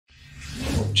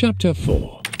Chapter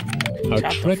 4. A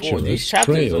treacherous These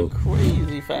chapters trail. are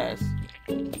crazy fast.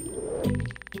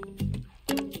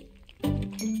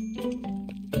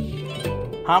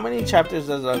 How many chapters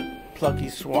does a Plucky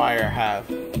Squire have?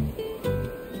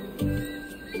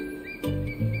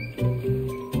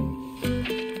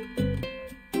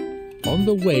 On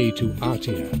the way to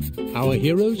Artia, our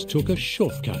heroes took a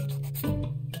shortcut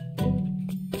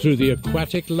through the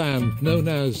aquatic land known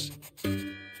as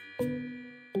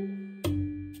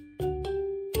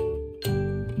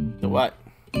The what?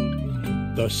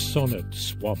 the Sonnet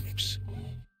Swamps.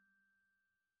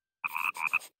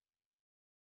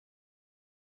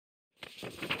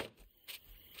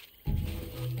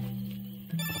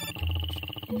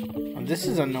 This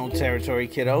is unknown territory,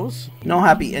 kiddos. No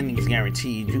happy endings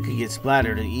guaranteed. You could get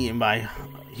splattered and eaten by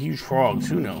huge frogs,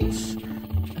 who knows?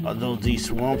 Although these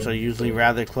swamps are usually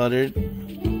rather cluttered,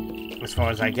 as far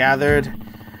as I gathered,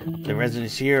 the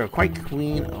residents here are quite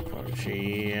clean. Oh,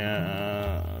 poetry,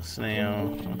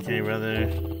 snail. Okay, brother.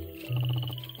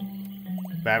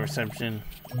 Bad reception.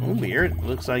 Oh, weird.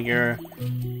 Looks like your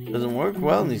doesn't work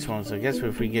well in these swamps. I guess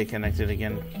if we get connected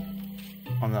again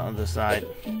on the other side.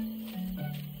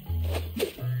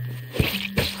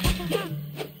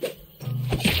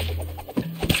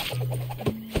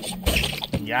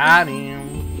 Got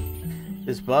him.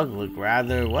 This bug looked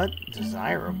rather, what?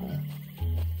 Desirable.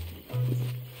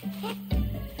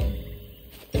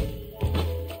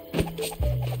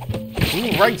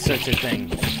 Who writes such a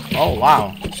thing? Oh,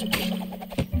 wow.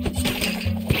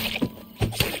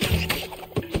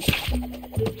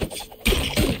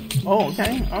 Oh,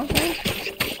 okay, okay.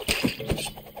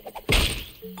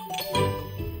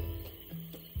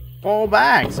 Fall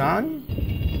back, son.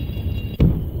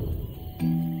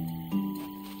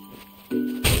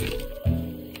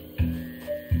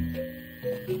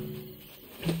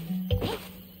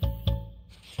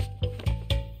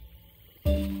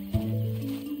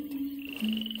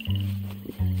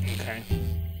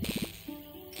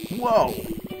 Whoa!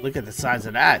 Look at the size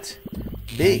of that.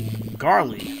 Big,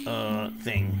 garly,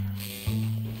 thing.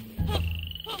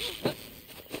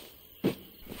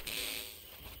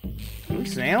 Ooh,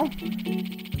 snail?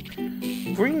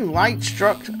 Green light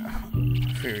struck.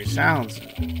 Furious sounds.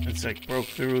 Insect broke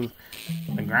through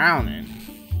the ground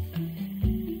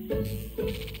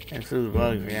and flew the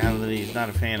bug. Reality is not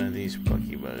a fan of these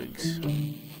plucky bugs.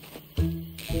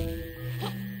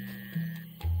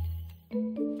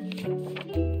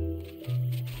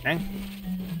 Okay.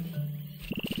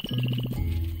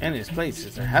 And this place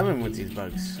is a heaven with these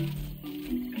bugs.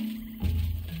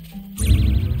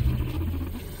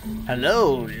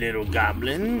 Hello, little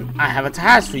goblin. I have a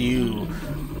task for you,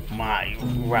 my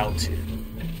routed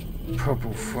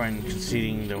purple friend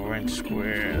conceding the rent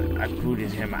square. I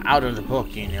booted him out of the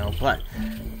book, you know, but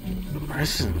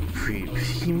listen, creep,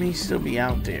 he may still be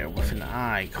out there with an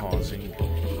eye causing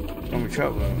no more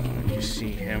trouble. You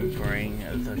see him bring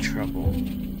the trouble.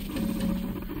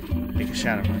 Make a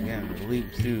shadow again,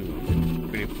 leap through the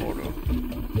pretty portal.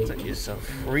 Set yourself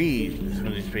free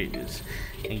from these pages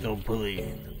and go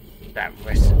bully that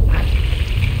rest.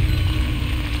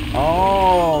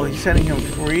 Oh, he's setting him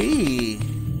free.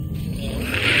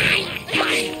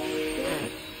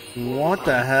 What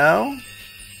the hell?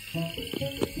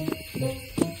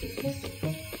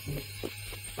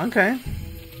 Okay.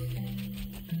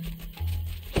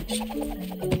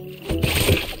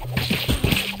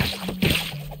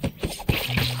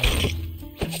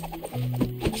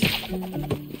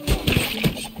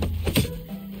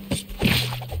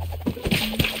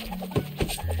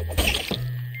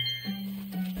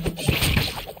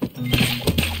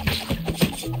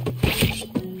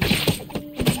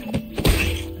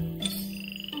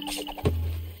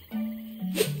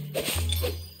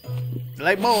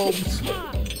 Light bulbs.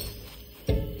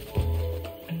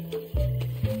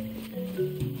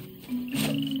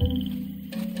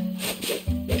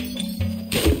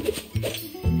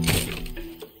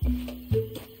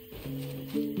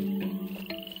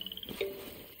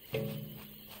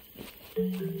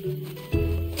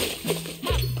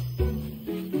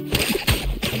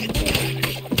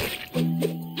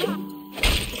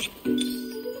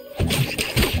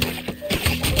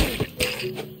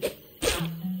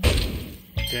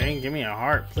 Give me a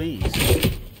heart, please.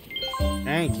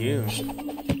 Thank you.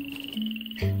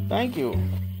 Thank you.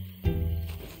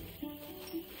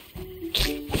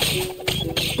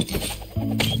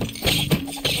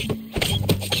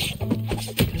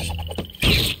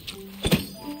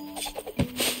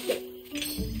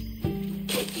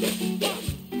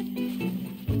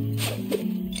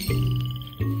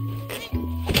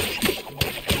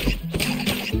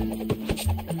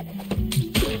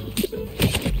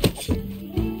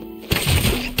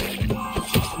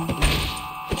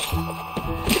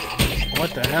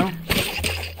 the hell?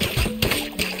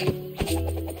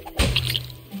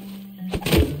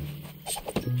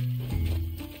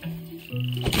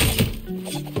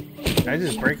 Did I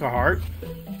just break a heart?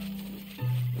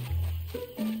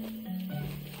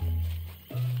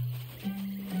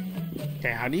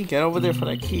 Okay, how do you get over there for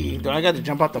that key? Do I got to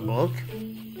jump out the book?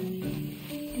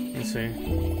 Let's see.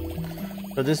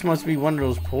 So this must be one of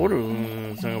those portals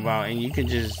I'm talking about, and you can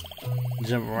just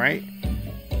jump right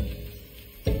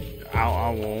out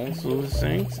our walls, those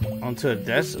things, onto a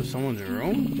desk of someone's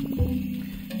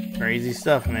room. Crazy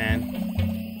stuff,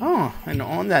 man. Oh, and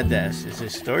on that desk is a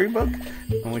storybook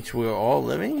in which we're all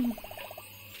living.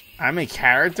 I'm a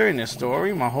character in a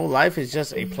story. My whole life is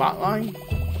just a plot line.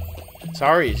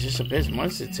 Sorry, it's just a bit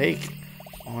much to take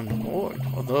on board.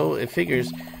 Although it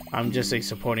figures I'm just a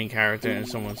supporting character in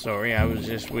someone's story, I was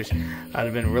just wish I'd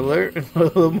have been a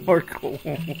little more cool.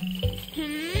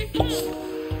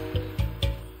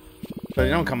 But they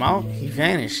don't come out. He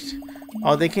vanished.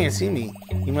 Oh, they can't see me.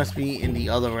 He must be in the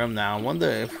other room now. I wonder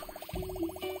if...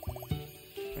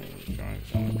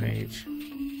 Drawings on the page.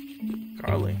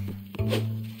 Scarlet.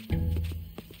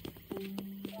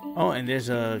 Oh, and there's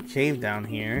a cave down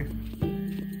here.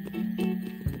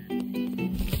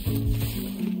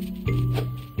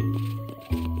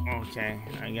 Okay,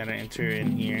 I gotta enter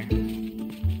in here.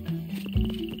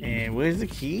 And where's the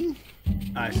key?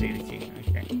 Oh, I see the key.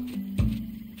 Okay.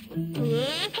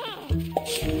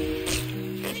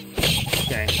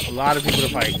 Okay, a lot of people to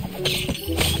fight.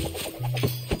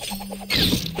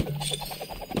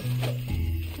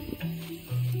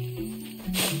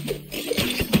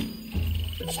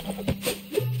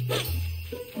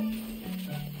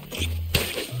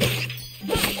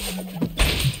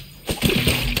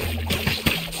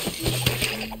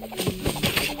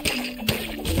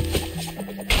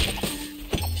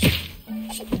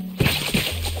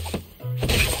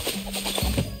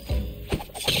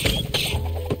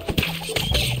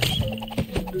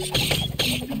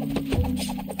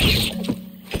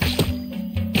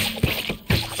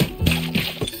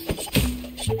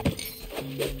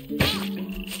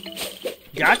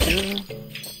 Gotcha.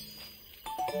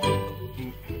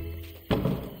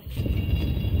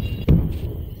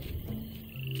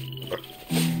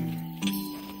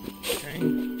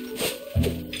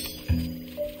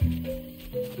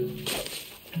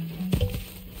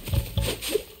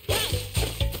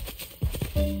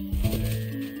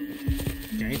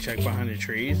 Okay, check behind the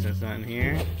trees. There's nothing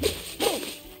here.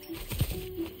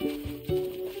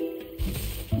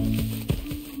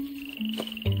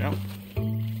 Nope.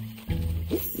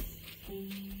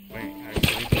 Wait,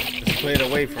 actually, let's clear the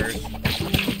way first.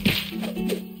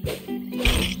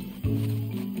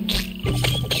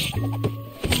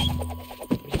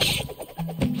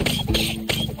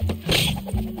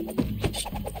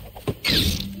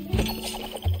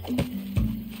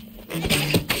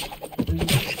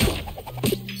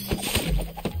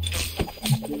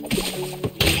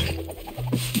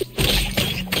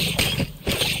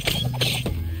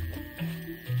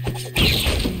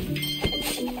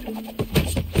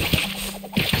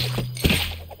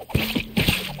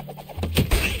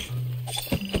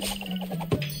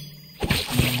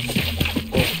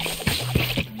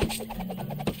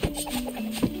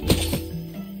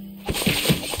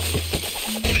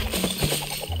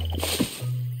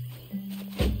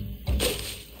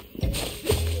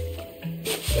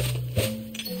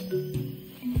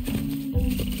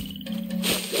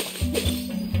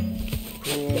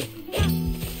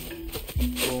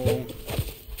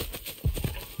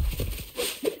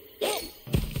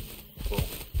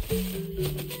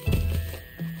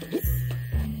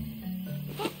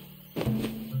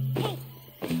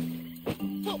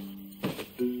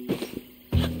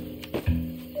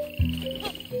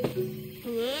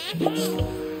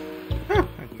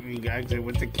 You guys are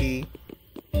with the key.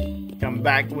 Come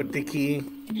back with the key.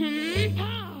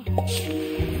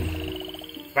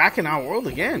 Back in our world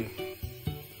again.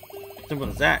 Simple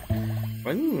as that.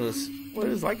 What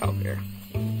is it like out there?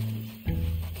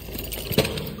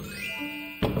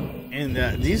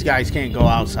 And these guys can't go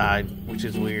outside, which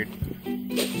is weird.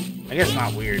 I guess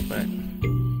not weird, but...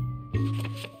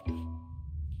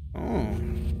 Oh.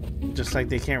 Just like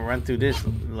they can't run through this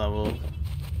level.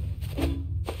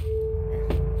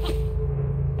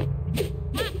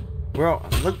 Bro,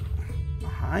 look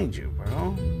behind you,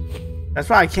 bro. That's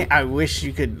why I can't... I wish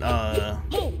you could,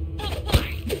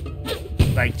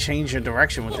 like, change your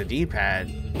direction with the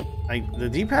D-pad. Like, the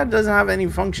D-pad doesn't have any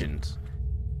functions.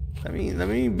 Let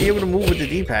me be able to move with the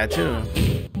D-pad, too.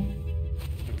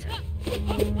 Okay.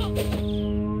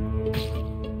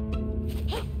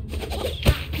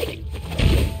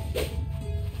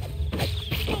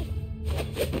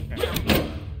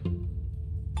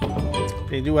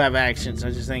 They do have actions. I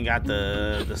just ain't got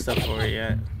the stuff for it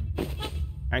yet.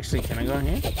 Actually, can I go in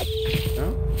here?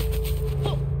 No?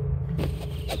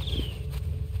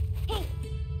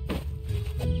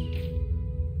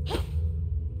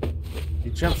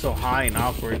 You jump so high and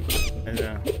awkward. And,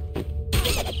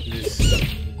 just...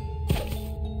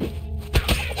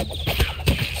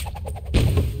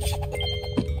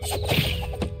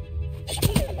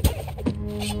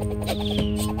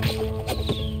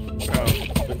 Bro,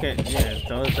 look at, yeah,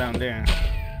 those down there.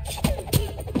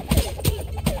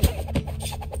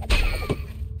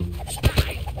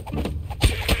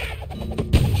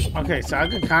 Okay, so I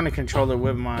can kind of control it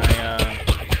with my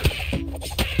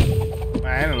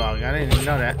analog. I didn't even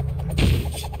know that.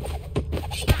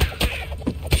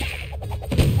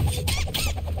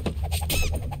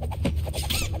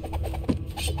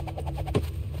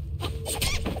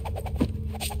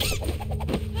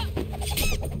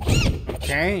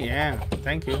 Okay, yeah,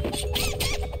 thank you.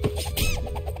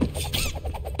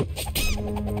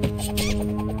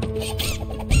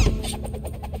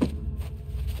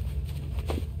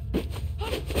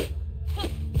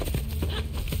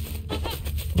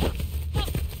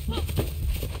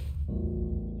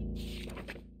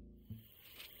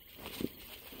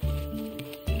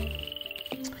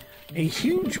 A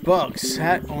huge bug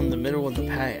sat on the middle of the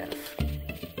path.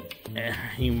 A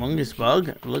humongous bug?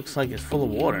 It looks like it's full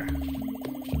of water.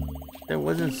 That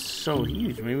wasn't so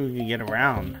huge. Maybe we can get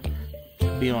around.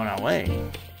 Be on our way.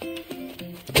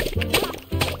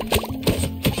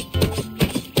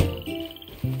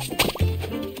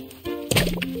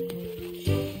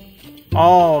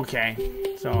 Oh, okay.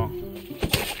 So,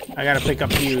 I gotta pick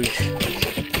up huge.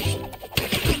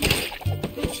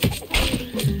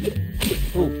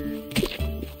 Ooh.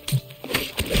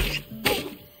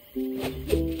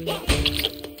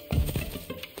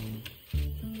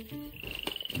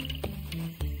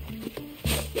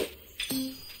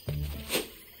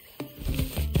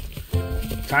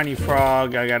 Tiny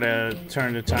frog, I gotta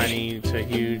turn the tiny to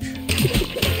huge.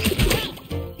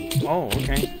 Oh,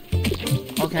 okay.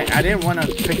 Okay, I didn't want to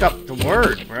pick up the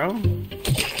word, bro.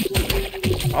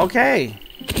 Okay.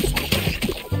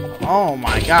 Oh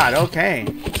my god, okay.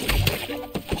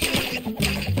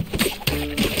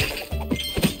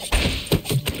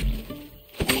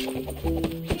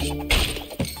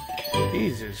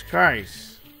 Jesus Christ.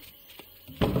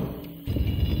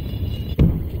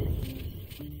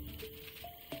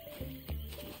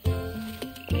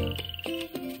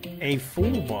 A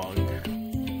full bug. There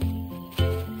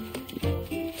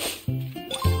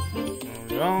we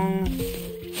go.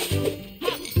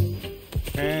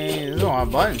 Okay, there's a lot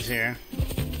of buttons here.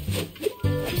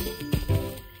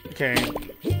 Okay,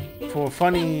 for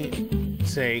funny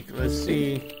sake, let's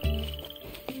see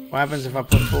what happens if I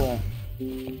put full.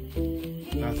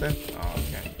 Nothing? Oh,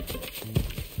 okay.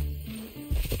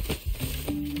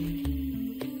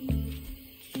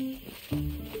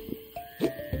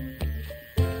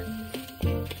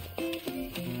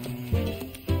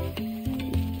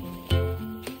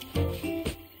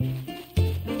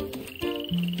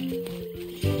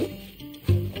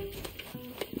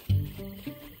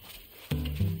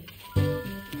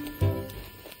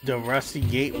 The rusty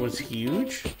gate was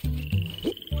huge?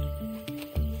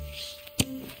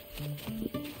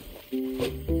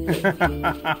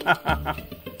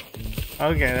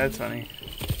 Okay, that's funny.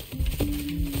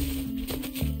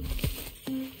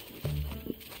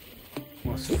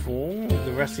 Was full?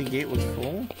 The rusty gate was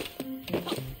full?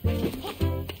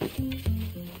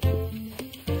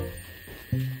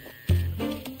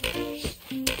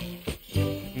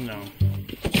 No.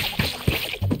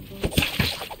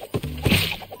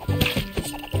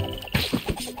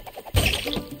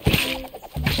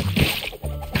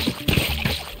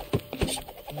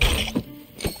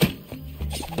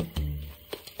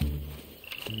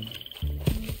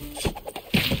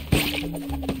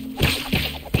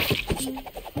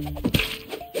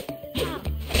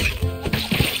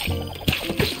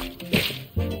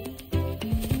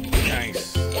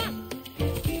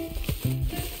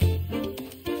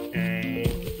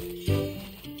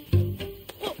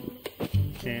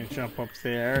 Jump up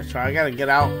there, so I gotta get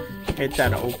out, hit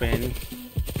that open.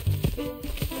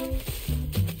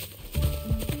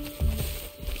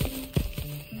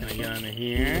 Can I get under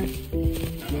here?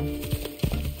 No.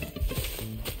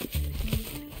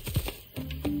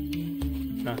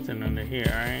 Nothing under here,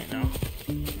 alright? No.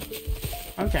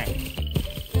 Okay.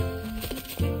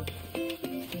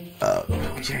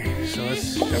 Okay, so let's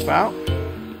step out.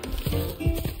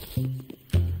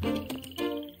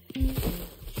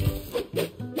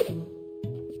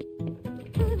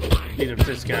 Beat up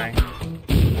this guy.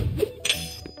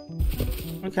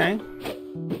 Okay.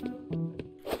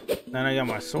 Then I got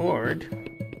my sword.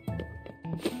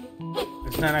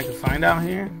 There's nothing I can find out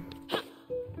here.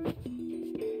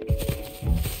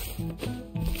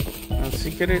 No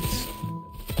secrets.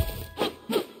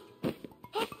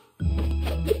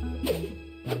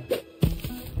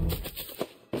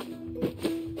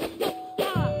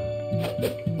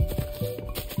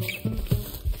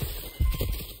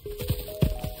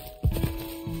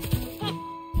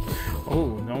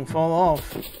 Oh, don't fall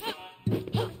off.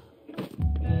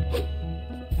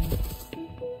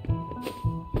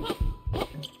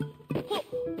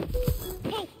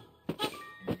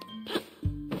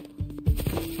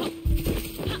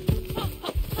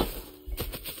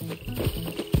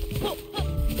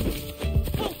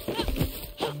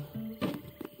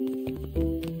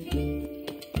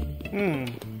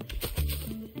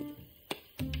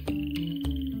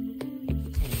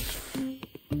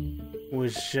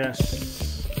 Was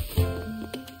just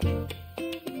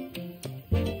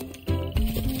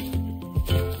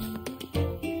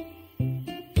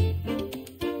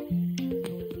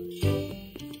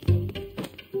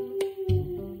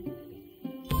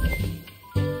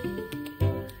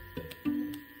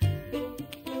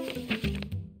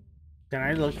Can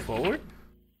I look forward?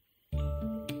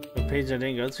 The page I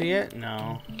didn't go to yet?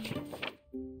 No.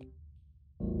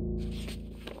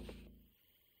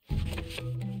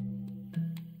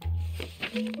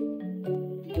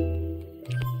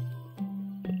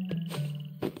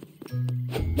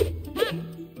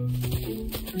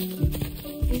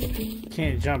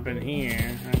 Can't jump in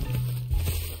here.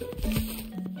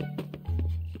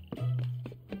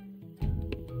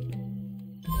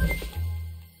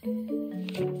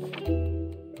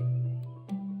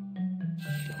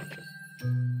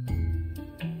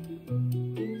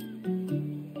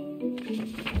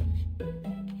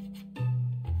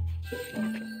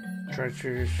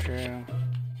 Treacherous trail.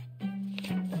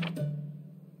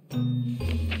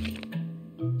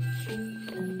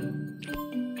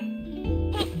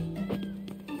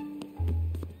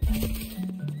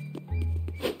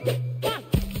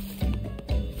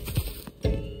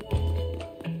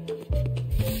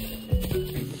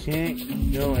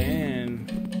 Can't go in.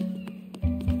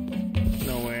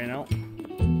 Nowhere, no.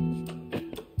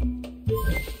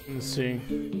 Let's see.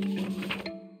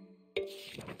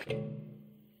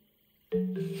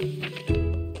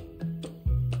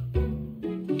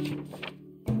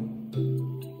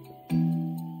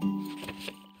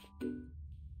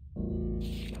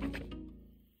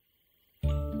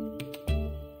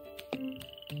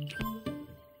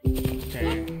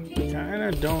 Okay,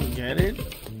 kinda don't get it.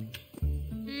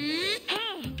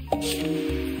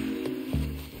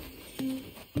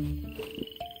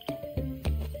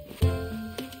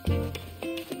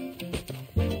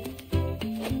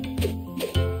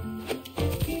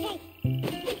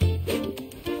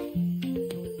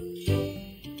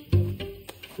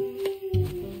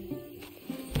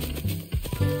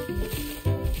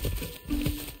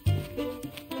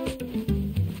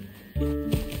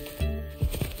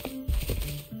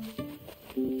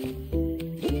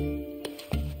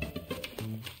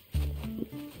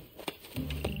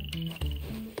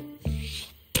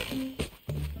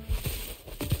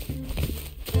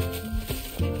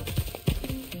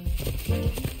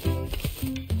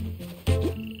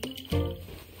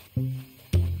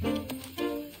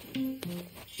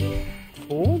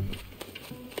 Cool.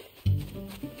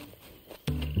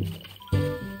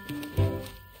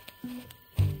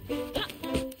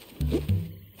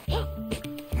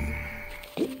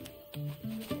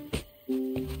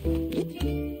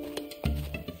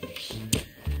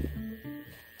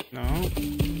 No.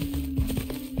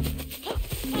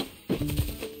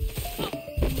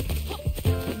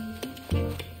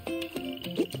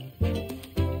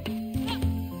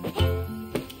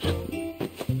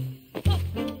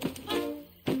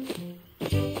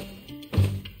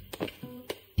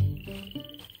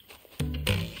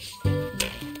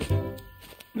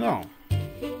 No.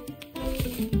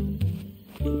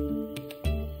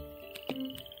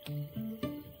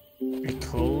 A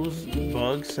closed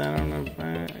bug sat on a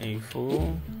bat, a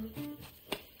fool.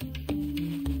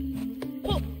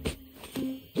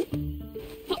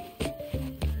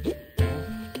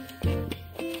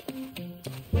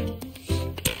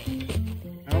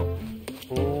 Oh,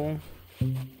 fool.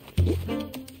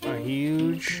 A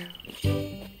huge.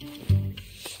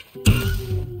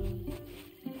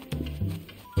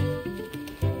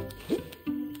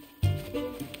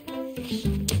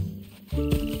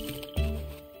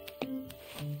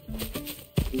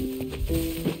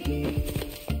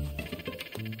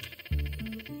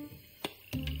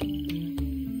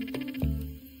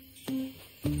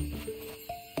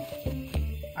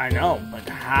 I know, but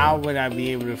how would I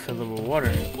be able to fill it with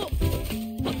water?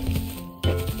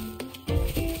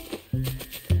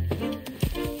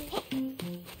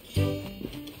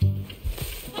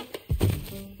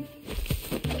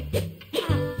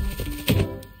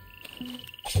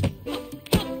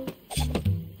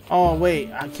 Oh wait,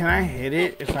 can I hit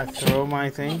it if I throw my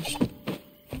thing?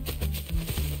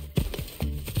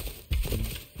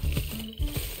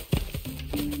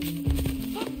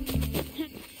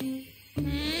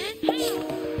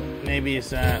 Maybe it's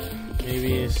that.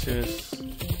 Maybe it's just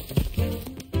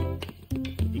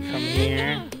you come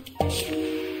here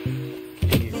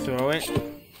and you throw it.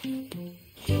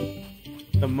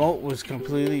 The moat was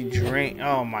completely drained.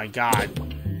 Oh my god.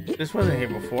 This wasn't here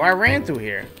before. I ran through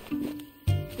here.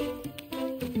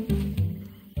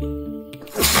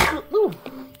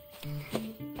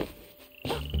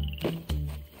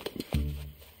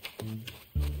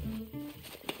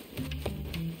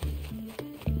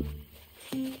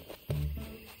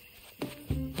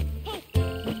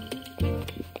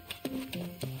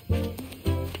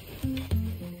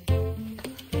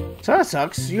 So that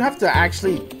sucks. You have to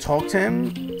actually talk to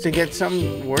him to get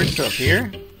some words to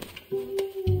appear.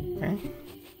 Okay.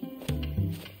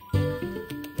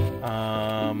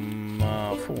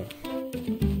 Fool.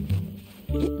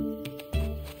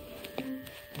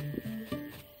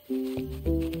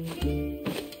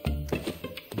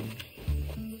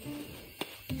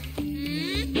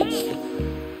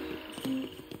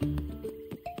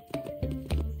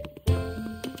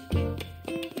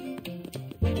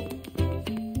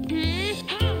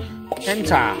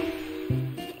 Enter.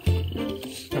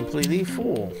 Completely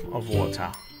full of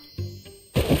water.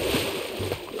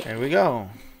 There we go.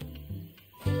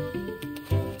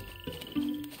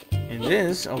 And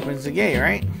this opens the gate,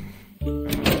 right?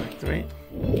 Activate.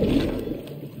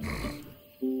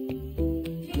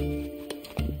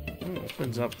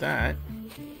 Opens up that.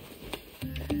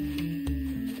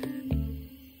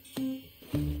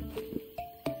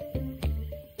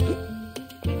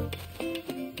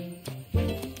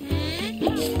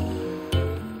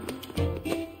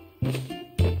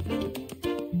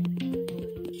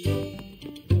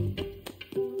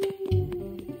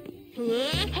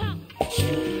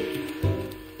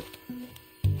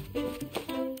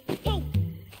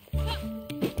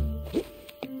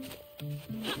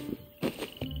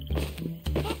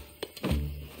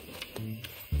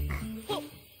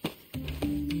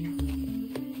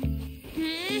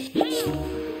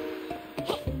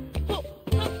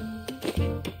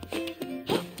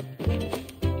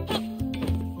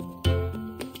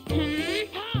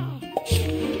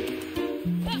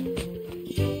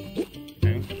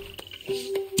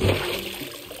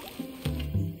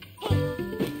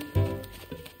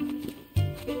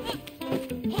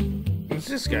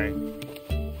 This guy.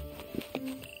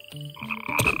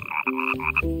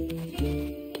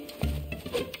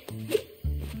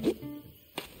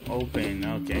 Open,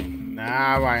 okay.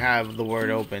 Now I have the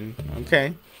word open.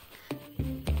 Okay.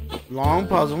 Long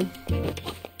puzzle.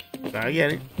 Gotta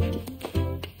get it.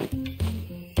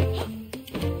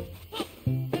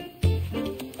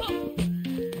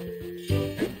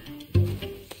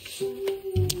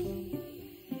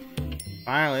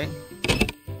 Finally.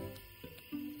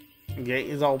 Gate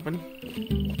is open.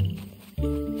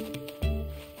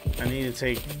 I need to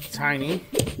take Tiny.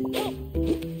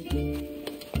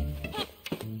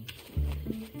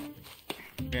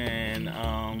 And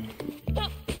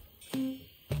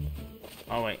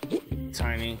oh wait,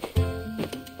 Tiny.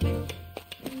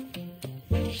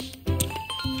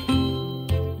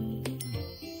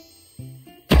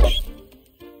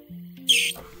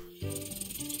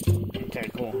 Okay,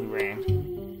 cool. He ran.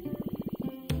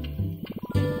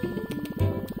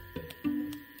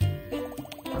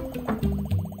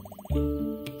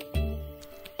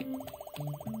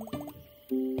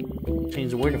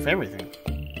 Change the word of everything.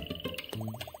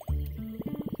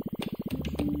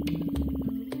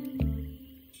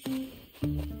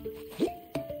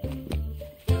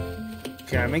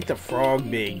 Okay, I make the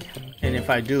frog big, and if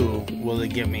I do, will it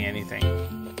give me anything?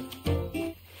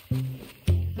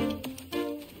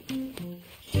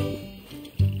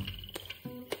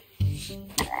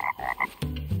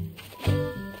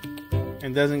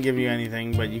 It doesn't give you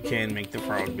anything, but you can make the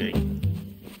frog big.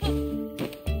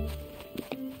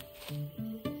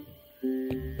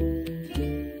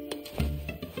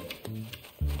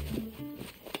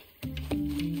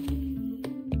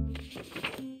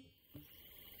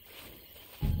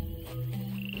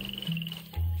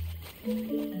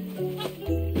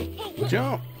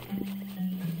 Jump!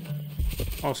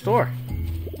 Oh, store.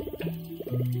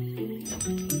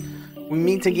 We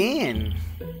meet again.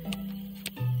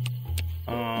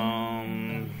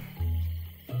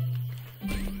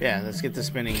 Yeah, let's get the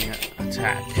spinning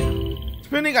attack.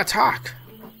 Spinning attack!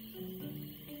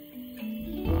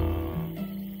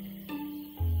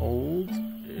 Hold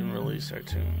and release our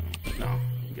tune. No,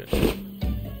 good.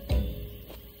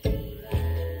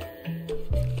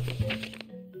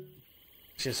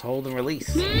 Just hold and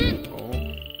release. Hold.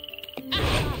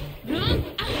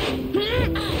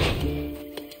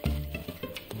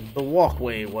 The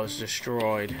walkway was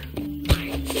destroyed.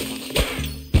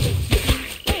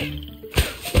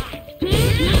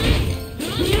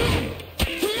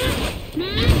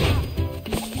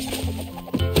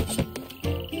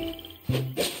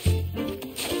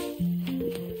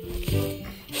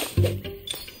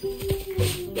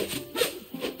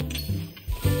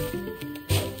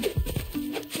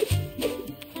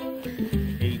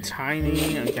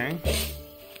 Tiny, okay.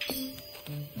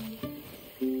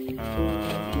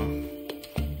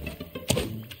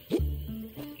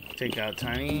 Take out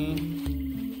Tiny.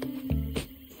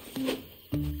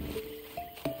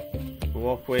 The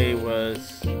walkway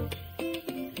was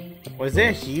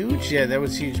there huge? Yeah, that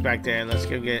was huge back there. Let's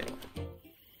go get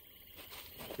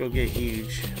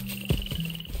huge.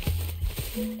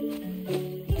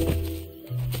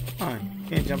 Oh,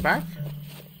 can't jump back?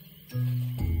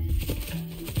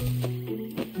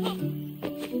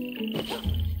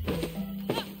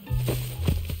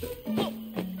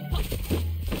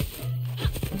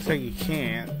 Looks like you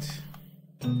can't.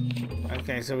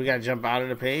 Okay, so we gotta jump out of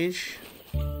the page.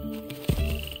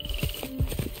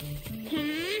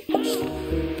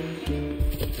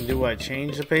 And do what?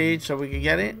 Change the page so we can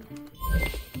get it?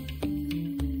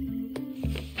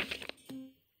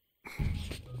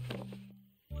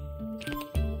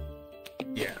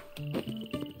 Yeah.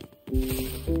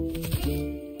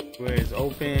 Where it's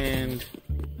opened.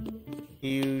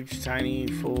 Huge, tiny,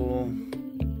 full.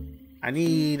 I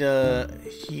need a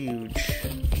huge.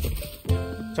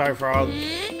 Sorry, Frog.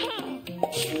 Huge.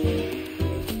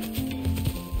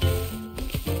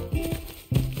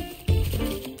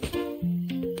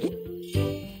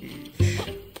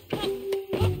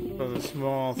 So the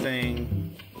small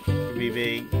thing could be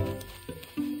big.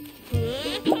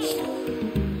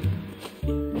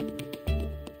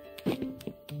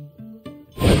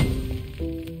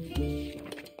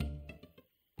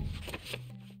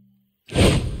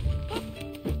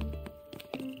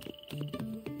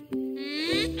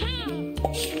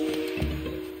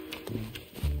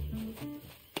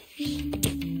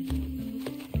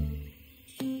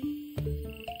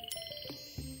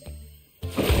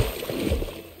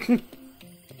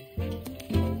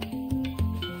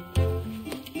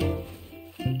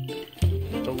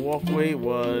 The walkway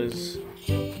was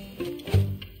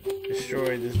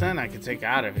destroyed. There's nothing I can take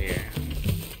out of here.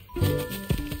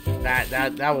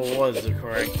 That was the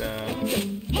correct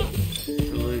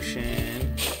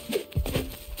solution.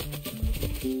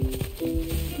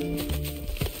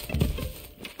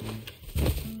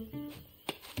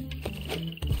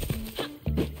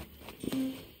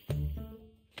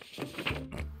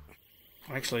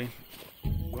 Actually,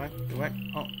 what?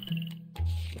 Oh.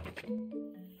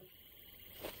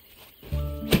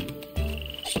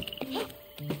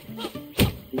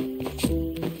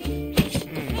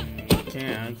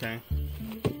 Okay.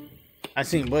 I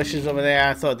seen bushes over there.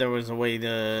 I thought there was a way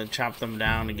to chop them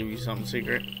down to give you something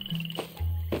secret.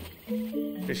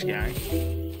 Fish guy.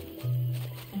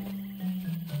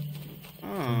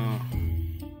 Oh.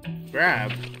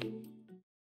 Grab.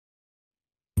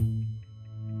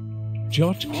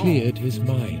 Jot cleared his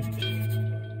mind.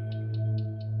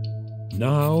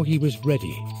 Now he was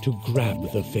ready to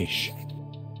grab the fish.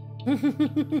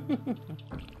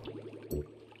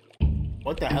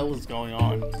 What the hell is going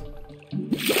on?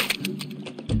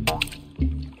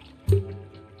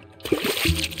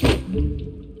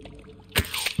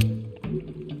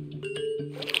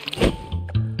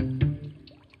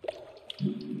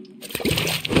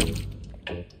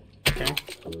 Okay.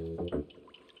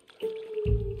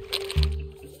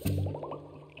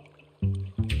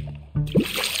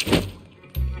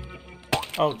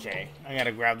 Okay, I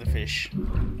gotta grab the fish.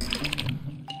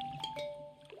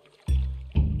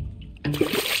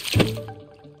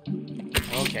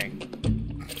 Okay.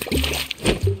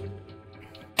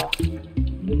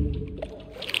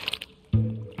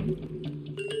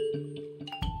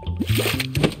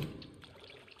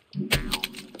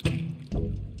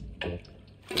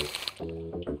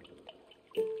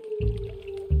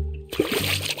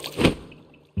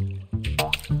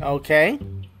 Okay.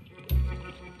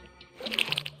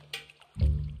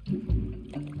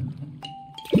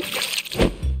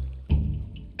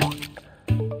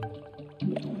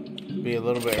 Be a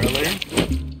little bit earlier.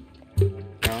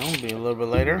 No, be a little bit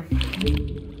later.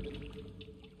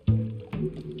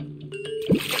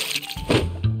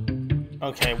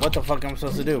 Okay, what the fuck am I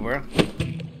supposed to do, bro?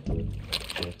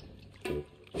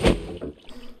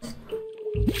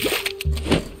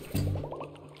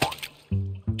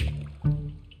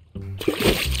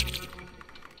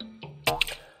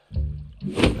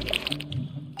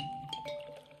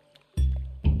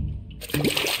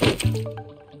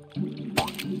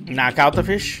 Knock out the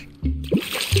fish?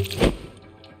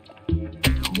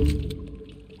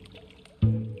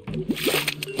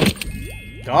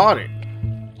 Got it.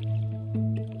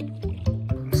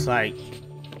 It's like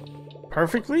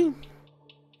perfectly.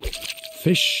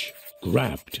 Fish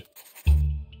grabbed.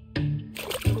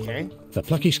 Okay. The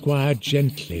Plucky Squire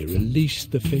gently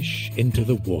released the fish into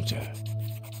the water.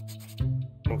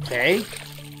 Okay.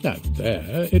 And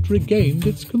there it regained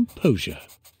its composure.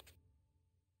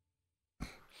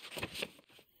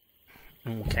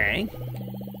 Okay.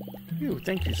 Phew,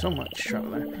 thank you so much,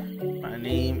 traveler. My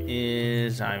name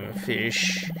is I'm a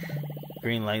fish.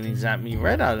 Green lightning zapped me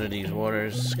right out of these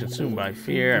waters. Consumed by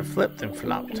fear, I flipped and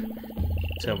flopped.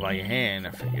 Till by your hand,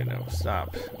 I figured it would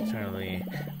stop. Eternally,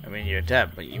 I'm in your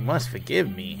debt, but you must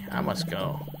forgive me. I must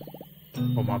go.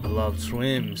 Oh, my beloved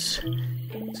swims.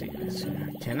 See,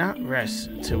 I cannot rest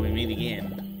until we meet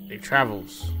again. It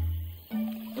travels.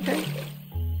 Okay.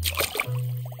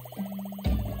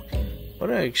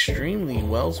 What an extremely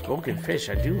well-spoken fish.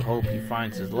 I do hope he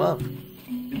finds his love.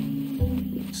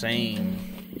 Same.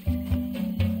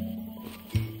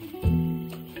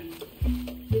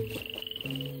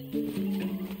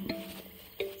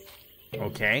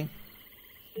 Okay.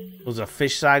 It was a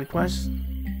fish side quest?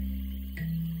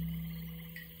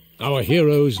 Our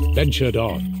heroes ventured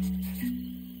on.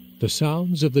 The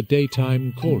sounds of the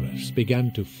daytime chorus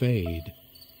began to fade.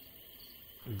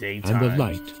 Daytime. And the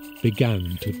light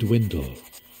began to dwindle.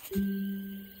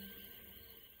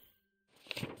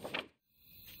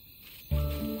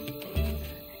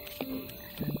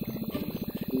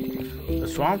 The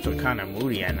swamps are kind of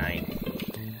moody at night.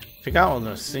 Check out all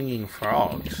the singing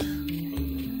frogs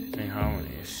and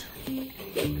harmonies.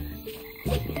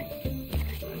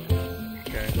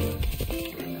 Okay.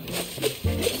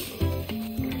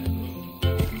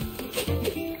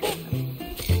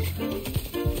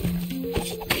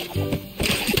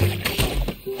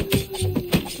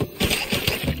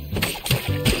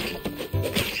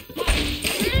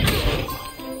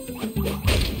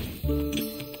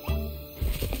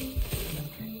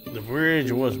 The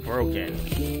bridge was broken.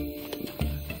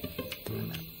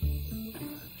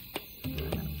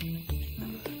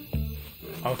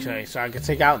 Okay, so I can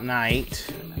take out night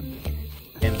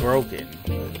and broken.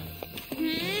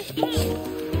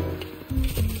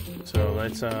 So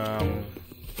let's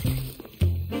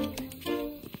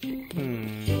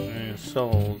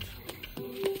sold.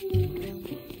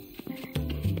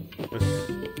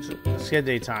 Let's get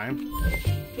daytime.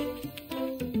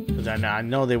 Because I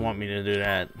know they want me to do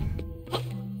that.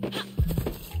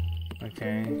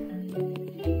 Okay.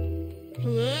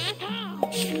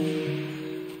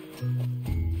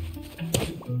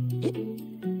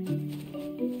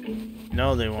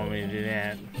 No, they want me to do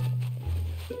that.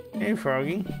 Hey,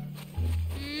 Froggy.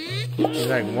 He's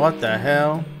like, what the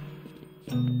hell?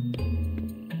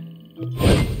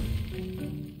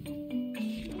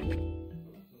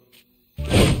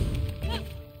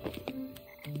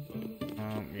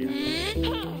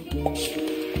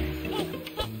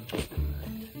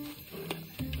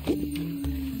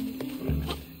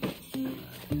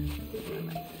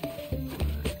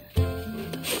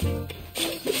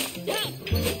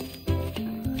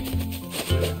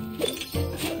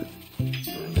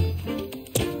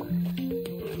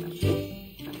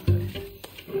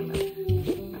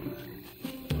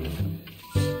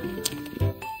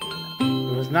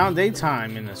 Now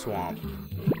daytime in the swamp.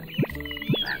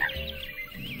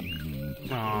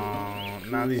 Oh,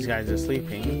 now these guys are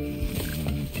sleeping.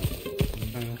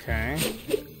 Okay.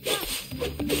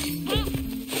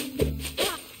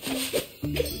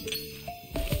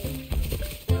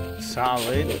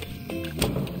 Solid.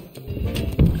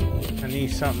 I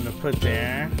need something to put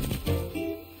there.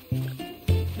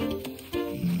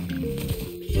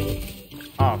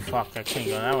 Oh fuck, I can't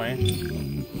go that way.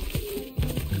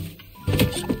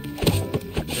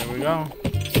 There we go.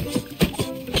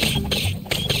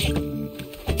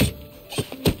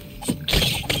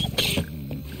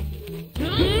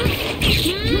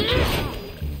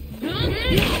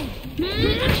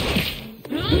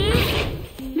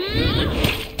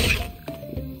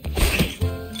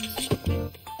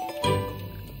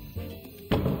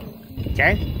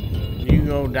 Okay, you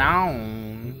go down.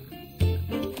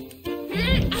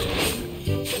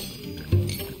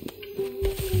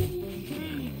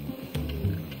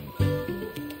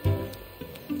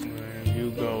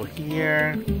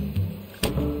 here.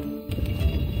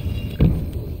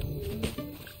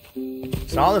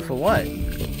 Solid for what?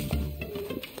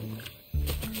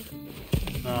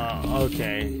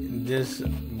 Okay. This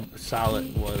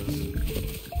solid was.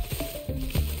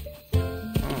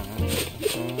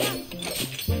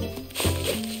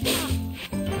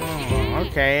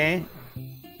 Okay.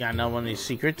 Got another one of these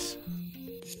secrets.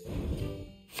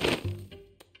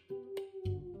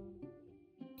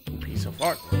 Piece of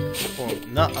art. Well,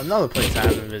 no, another place I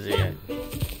haven't visited yet.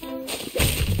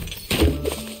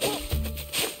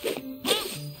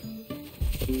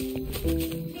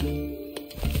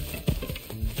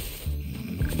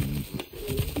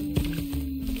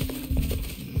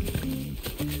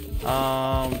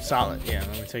 Solid. Yeah,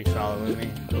 let me take solid with me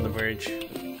for the bridge.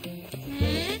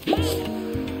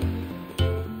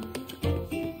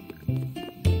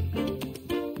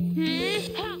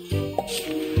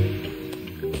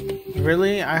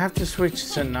 Really? I have to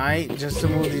switch to night just to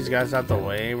move these guys out the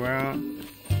way, bro?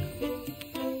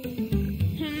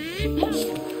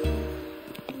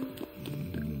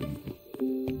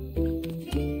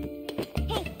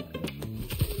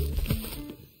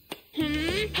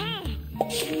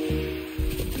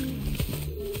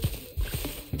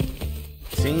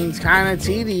 Seems kind of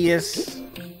tedious.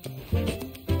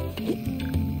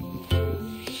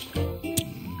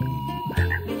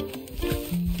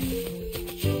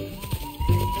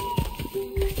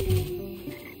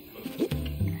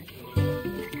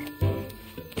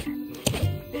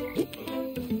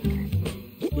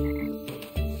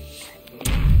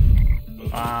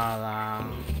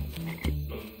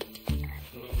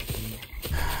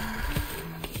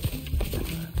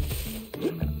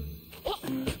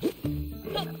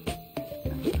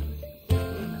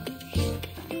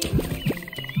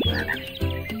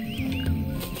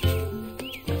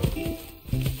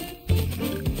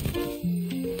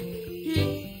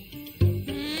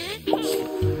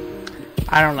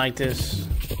 I don't like this.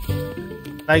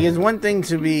 Like, it's one thing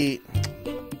to be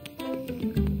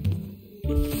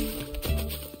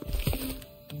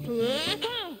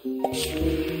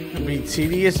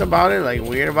tedious about it, like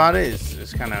weird about it.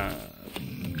 It's kind of.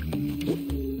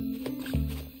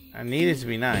 I need it to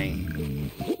be nice.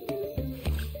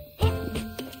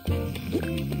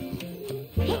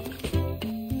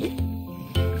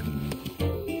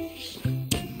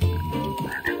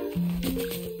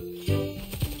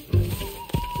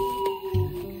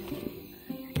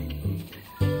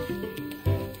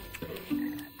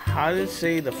 How did it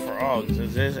say the frogs?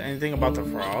 Is there anything about the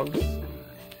frogs?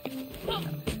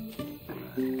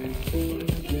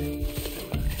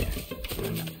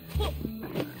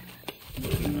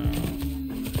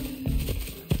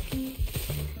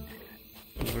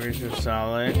 Where's your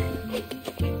solid?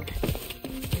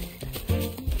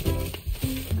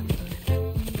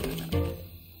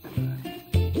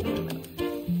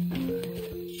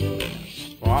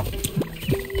 Swap.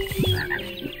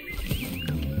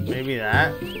 Maybe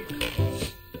that.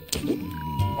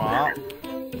 Wow.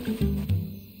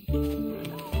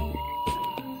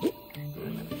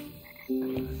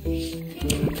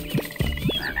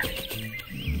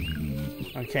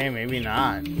 Okay, maybe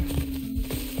not.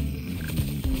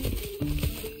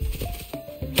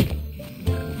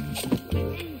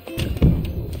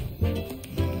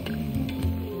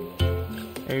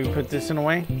 Maybe put this in a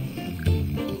way.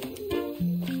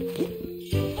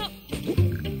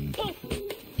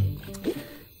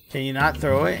 Can you not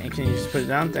throw it? And can you just put it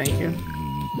down? Thank you.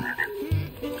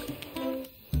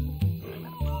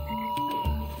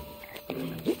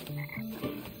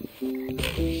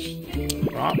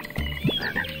 Drop.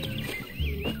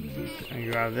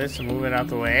 And grab this and move it out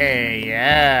the way.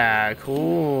 Yeah,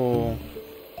 cool.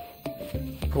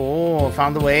 Cool.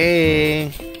 Found the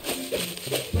way.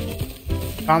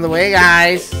 Found the way,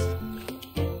 guys.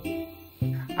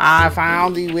 I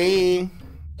found the way.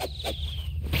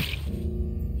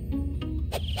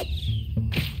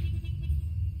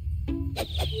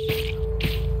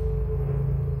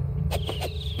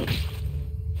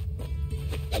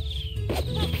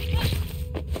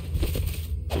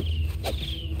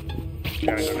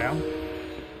 Gotta go down.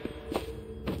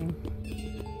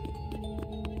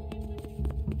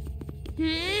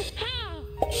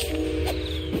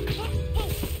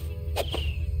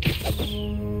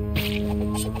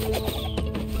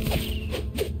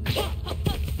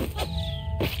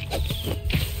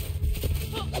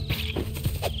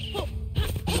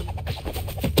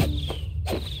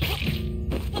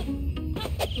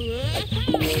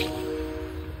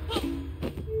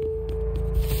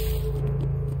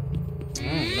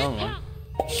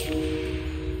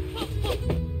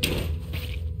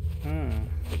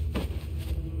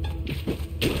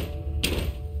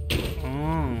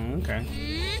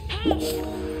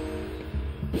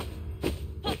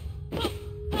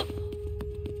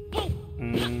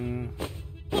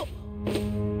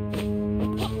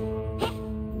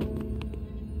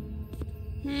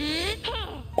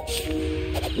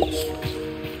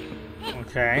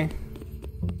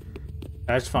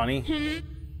 That's funny.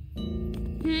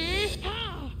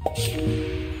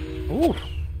 Ooh,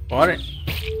 bought it.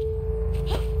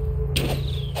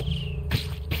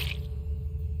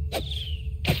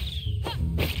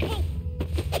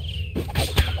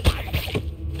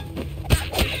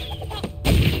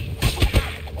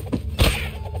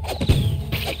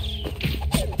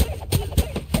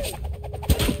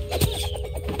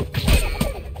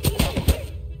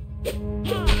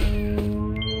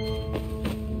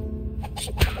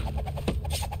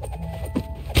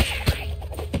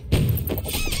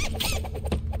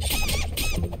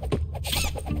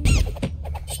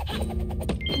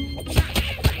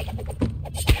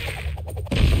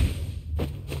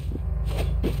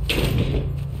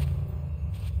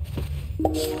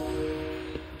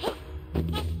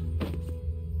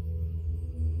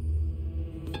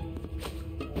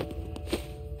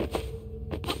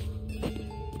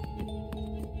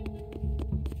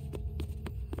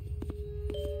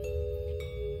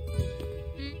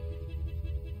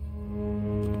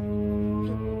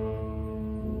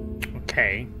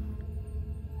 Okay.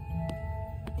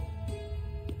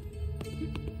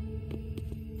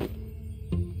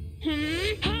 There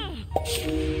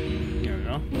we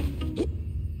go.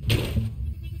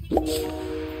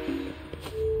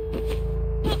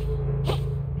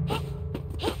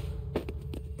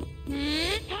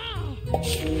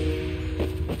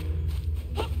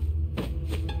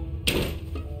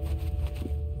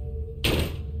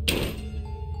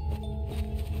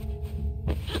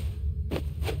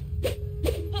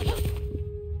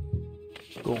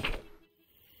 Cool.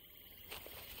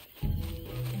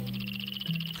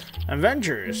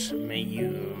 Avengers, may you...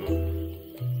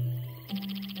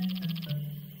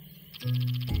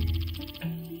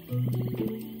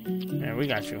 Yeah, we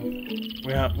got you.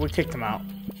 We kicked him out.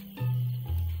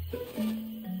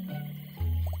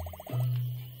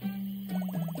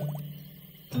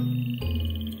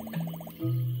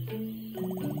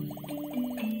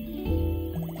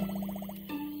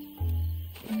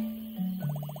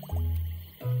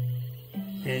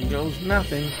 Here goes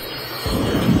nothing.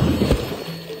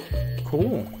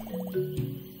 Cool.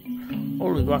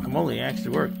 Holy guacamole, it actually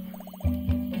worked.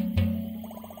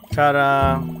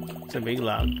 Ta-da! It's a big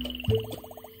log.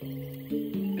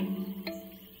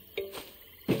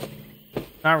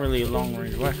 Not really a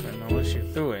long-range weapon unless you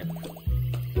threw it.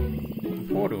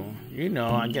 Portal. You know,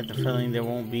 I get the feeling there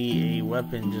won't be a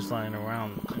weapon just lying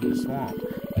around in the swamp.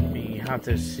 I mean, you have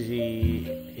to see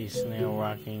a snail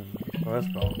rocking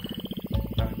crossbow.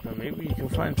 But maybe you can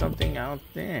find something out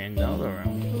there in the other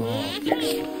room. Oh,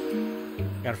 okay.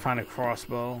 Gotta find a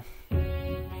crossbow.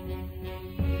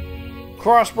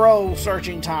 Crossbow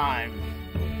searching time.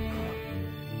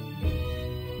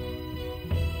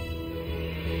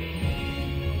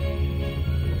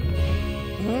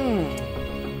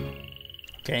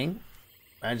 Okay.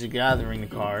 Magic Gathering the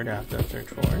card after I search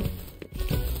for it.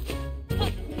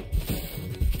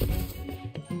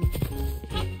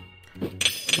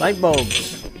 Light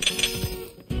bulbs.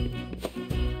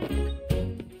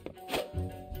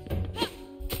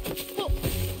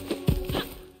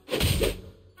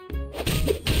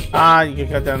 Ah, you can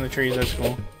cut down the trees, that's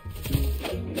cool.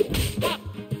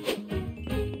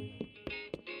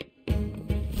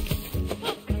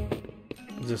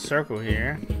 There's a circle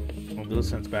here. Well, blue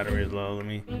sense battery is low. Let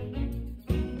me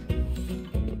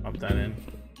pop that in.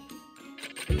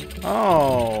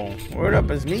 Oh, word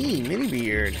up, it's me,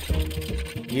 Minibeard.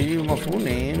 Give you my full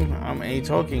name. I'm a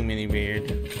talking Minibeard.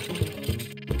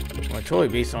 My toy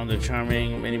based on the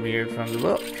charming Minibeard from the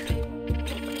book.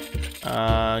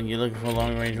 You're looking for a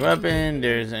long-range weapon.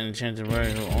 There's an enchanted bird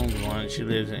who owns one. She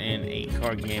lives in a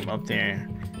card game up there.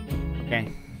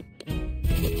 Okay.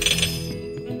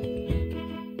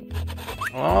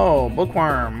 Oh,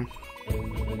 bookworm.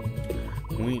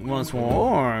 Week once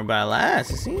more, but alas,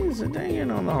 it seems a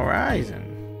dangling on the horizon.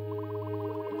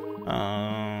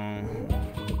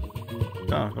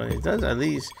 But it does at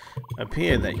least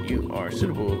appear that you are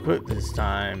suitable equipped this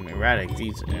time. Erratic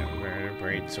deeds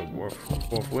invertebrates are worth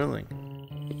willing.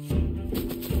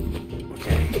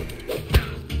 Okay.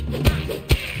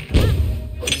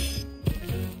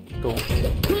 Cool.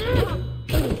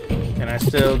 Can I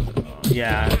still?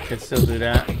 Yeah, I can still do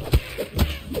that.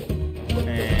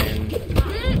 And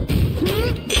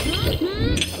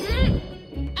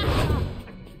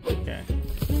okay.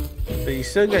 So you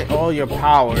still get all your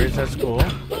powers. That's cool.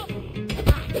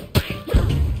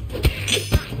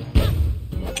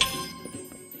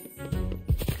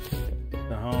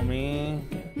 The homie.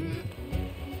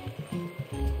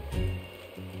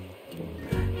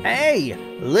 Hey,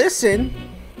 listen.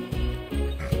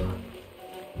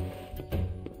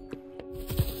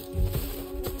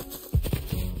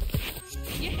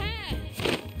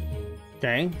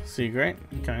 Okay, secret.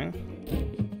 Okay.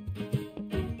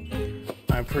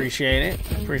 I appreciate it.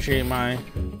 Appreciate my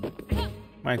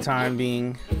time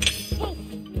being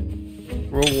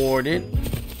rewarded.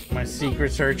 My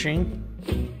secret searching.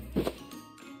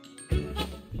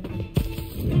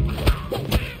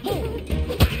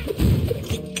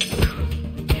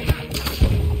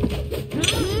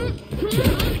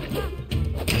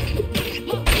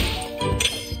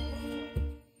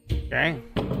 Okay.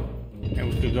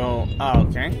 And we could go. Oh,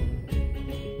 okay.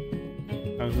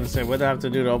 I was gonna say, what do I have to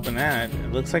do to open that?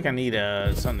 It looks like I need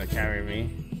something to carry me.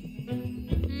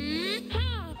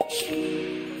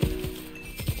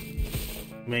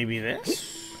 Maybe this?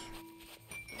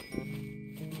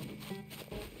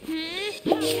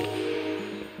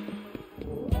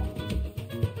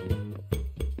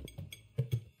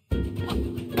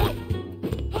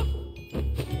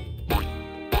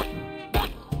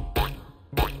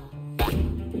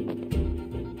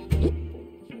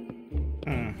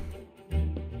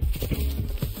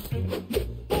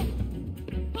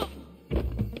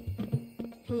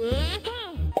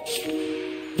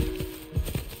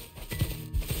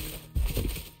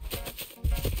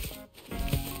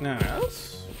 Nothing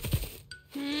else?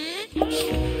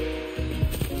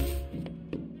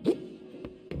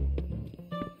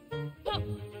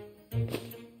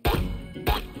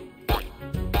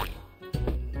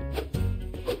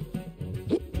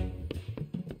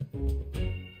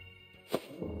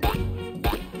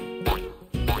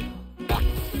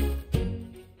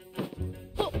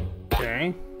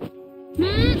 Okay.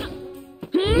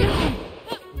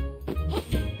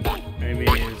 Maybe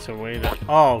it's a way to...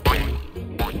 Oh, okay.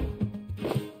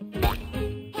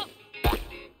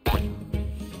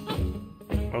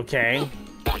 Okay.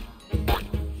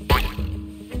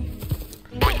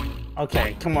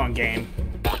 Okay, come on, game.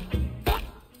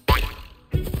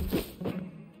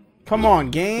 Come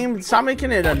on, game. Stop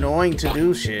making it annoying to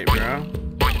do shit, bro.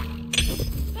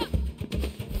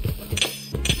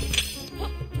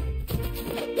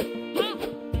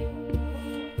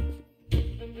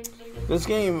 This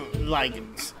game, like,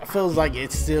 feels like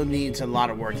it still needs a lot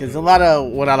of work. There's a lot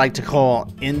of what I like to call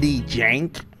indie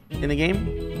jank in the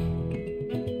game.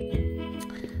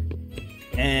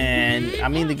 And I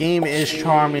mean, the game is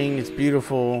charming, it's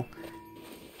beautiful,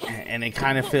 and it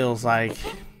kind of feels like,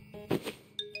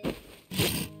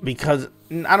 because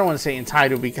I don't want to say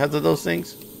entitled because of those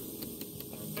things.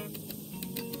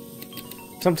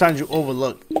 Sometimes you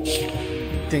overlook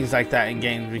things like that in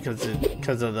games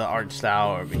because of the art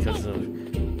style or because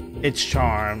of its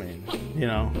charm, and you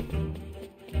know,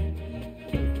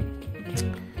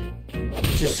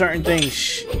 just certain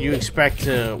things you expect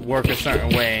to work a certain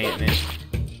way,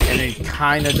 and it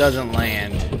kind of doesn't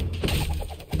land.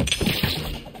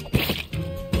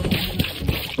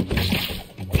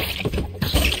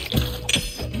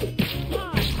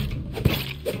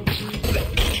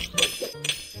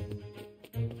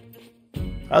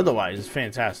 Otherwise, it's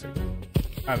fantastic.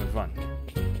 Having fun.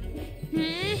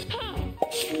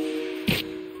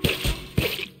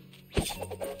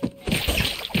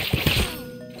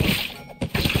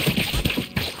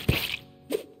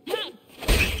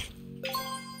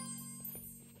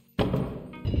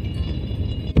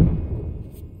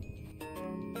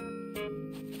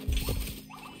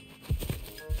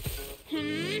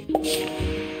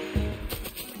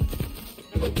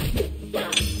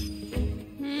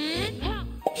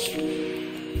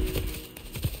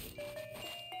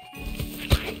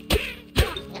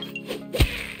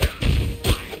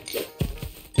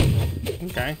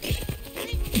 Okay.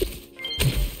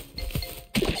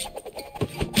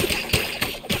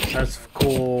 That's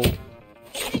cool.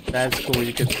 That's cool.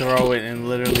 You can throw it and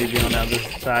literally be on the other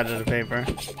side of the paper.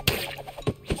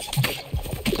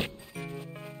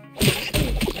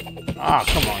 Ah,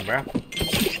 come on, bro.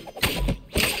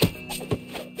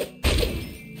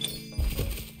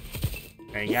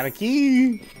 Hey, got a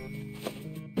key.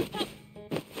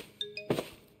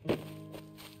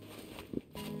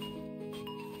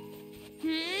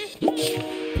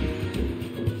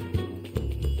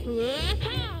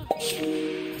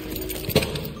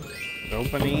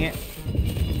 Opening it.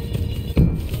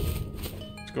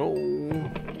 Let's go.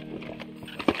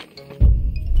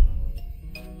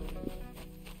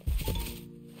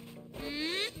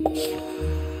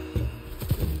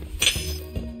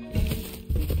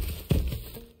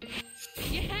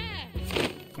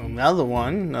 Another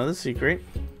one, another secret.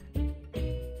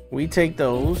 We take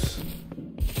those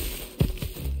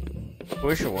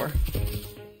for sure.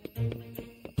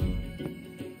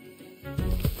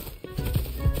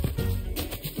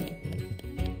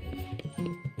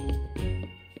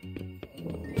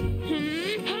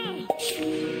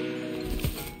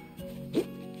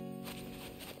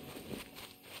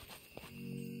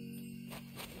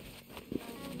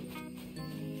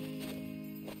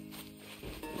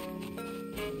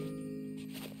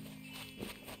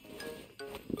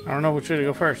 I don't know which way to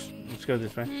go first. Let's go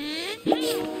this way.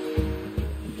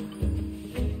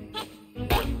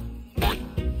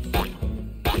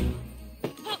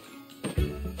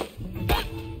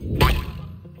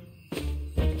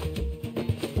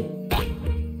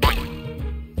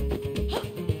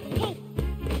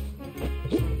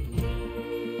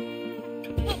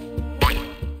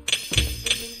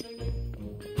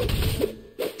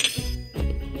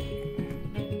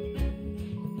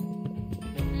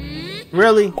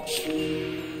 Really?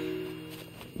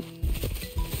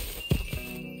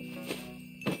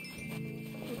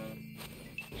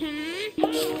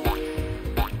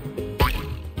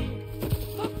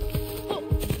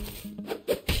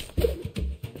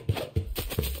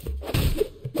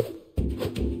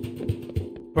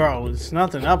 Bro, there's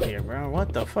nothing up here, bro.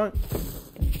 What the fuck?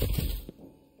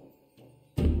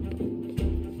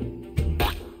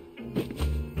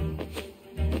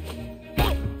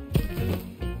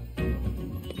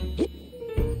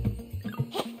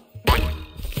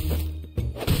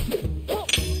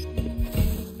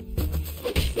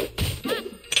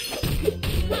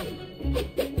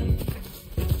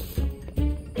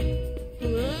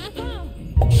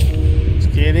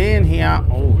 Get in here.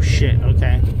 Oh shit,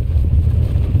 okay.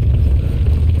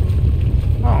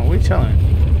 Oh, we chilling.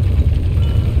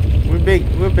 We're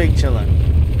big chilling.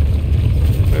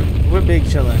 We're big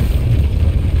chilling.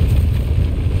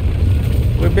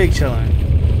 We're big chilling.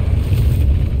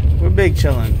 We're big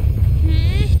chilling.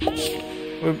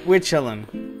 We're chilling.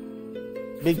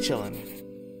 Big chilling.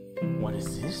 What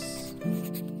is this?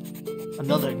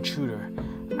 Another intruder.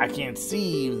 I can't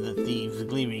see the thieves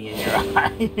gleaming in your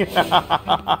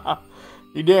eye.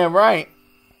 You're damn right.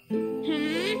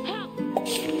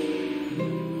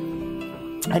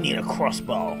 I need a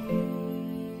crossbow.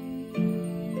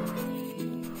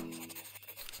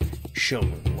 Show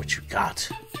me what you got.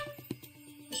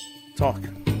 Talk.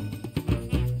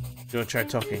 Go try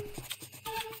talking.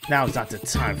 Now is not the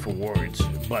time for words,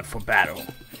 but for battle.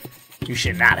 You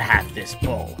should not have this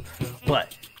bow,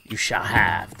 but you shall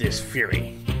have this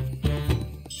fury.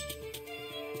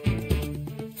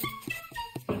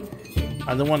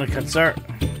 I don't want to concert.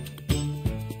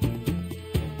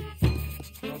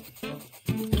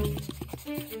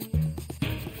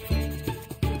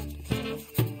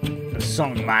 A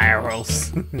song of my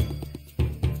arrows.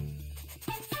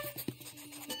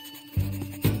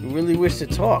 You really wish to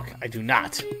talk? I do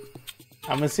not.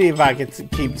 I'm gonna see if I can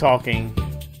keep talking.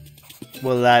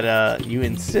 Will that you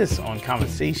insist on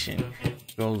conversation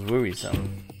grows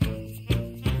worrisome.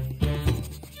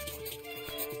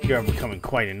 You're becoming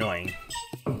quite annoying.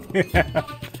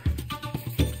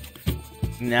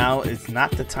 Now it's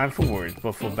not the time for words,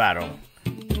 but for battle.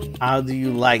 How do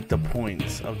you like the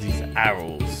points of these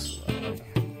arrows?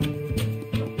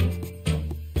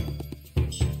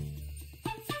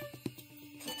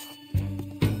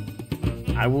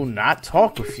 I will not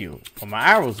talk with you, but my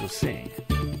arrows will sing.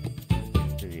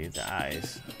 The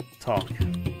eyes talk.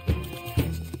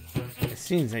 It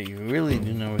seems that you really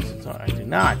do know what to talk. I do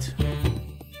not.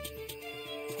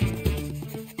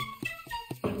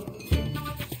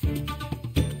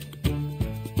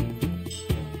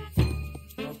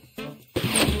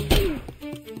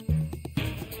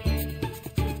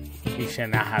 You shall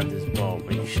not have this bow,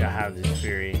 but you shall have this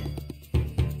fury.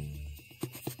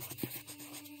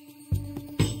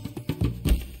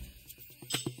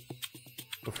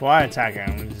 Before I attack her,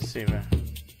 I'm gonna just see her.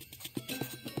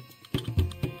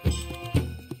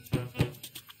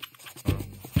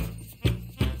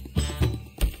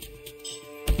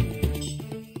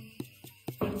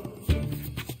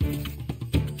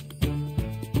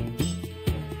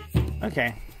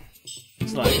 Okay.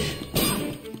 Sludge.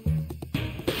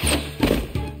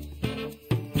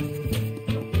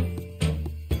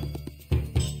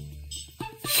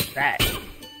 That.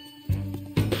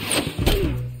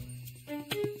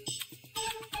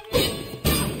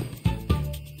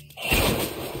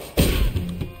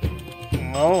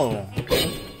 Oh, okay.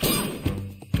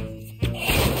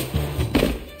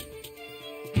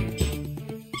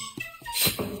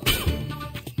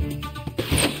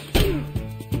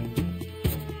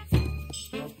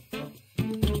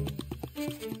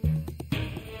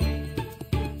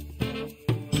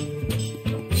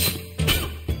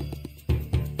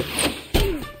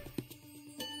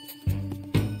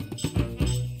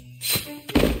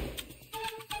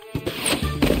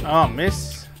 Oh,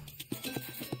 miss.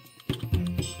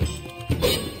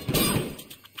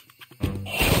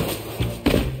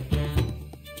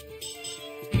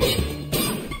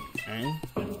 Okay.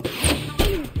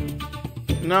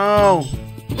 No.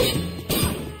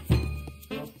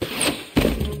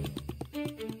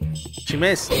 She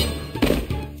missed.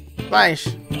 Flash.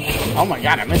 Oh my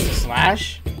god, I missed a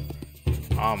slash?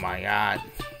 Oh my god.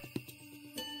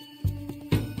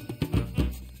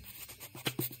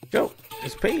 Joe,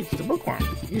 it's Paige, the bookworm.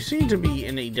 You seem to be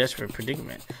in a desperate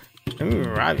predicament. Let me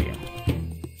revive you.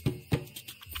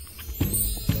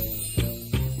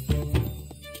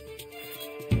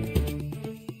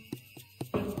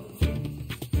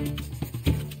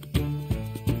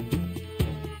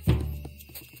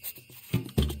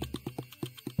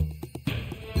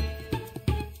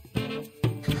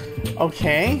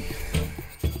 Okay.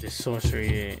 This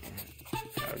sorcery,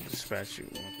 I'll dispatch you.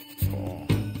 Oh,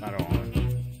 I don't want.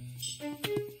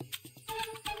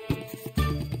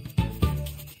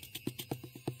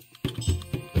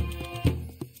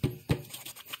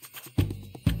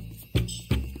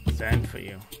 Stand for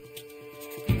you.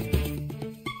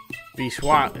 Be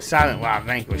silent while I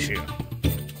vanquish you.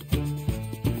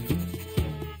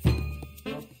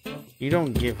 You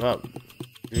don't give up,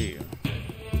 do you?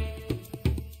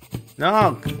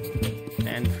 No!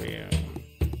 Stand for you.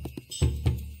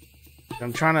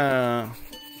 I'm trying to...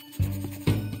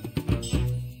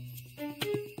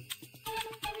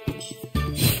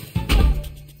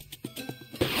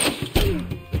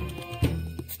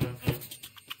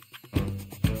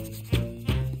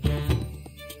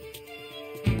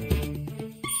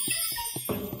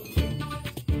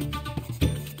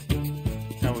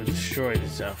 I will destroy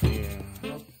this out for you.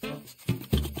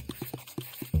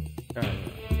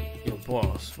 Your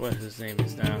boss, what his name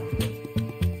is now.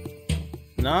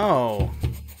 No!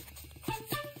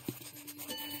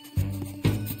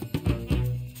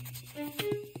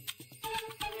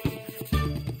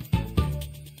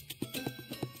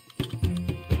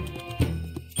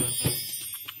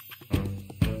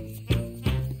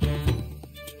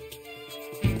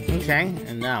 Okay,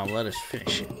 and now let us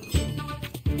finish it.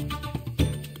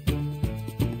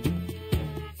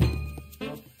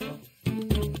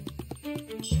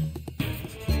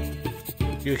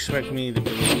 You expect me to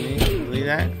believe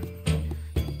that?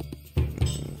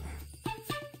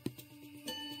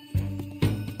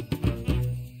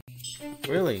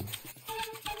 Really?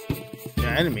 Your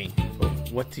enemy?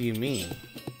 What do you mean?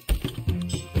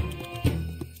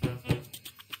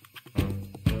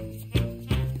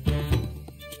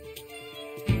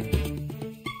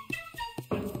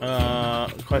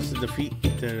 Quest to defeat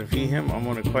him. I'm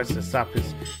on a quest to stop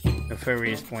his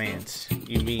nefarious plans.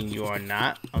 You mean you are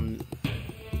not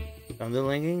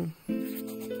underlinging?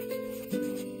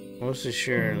 Most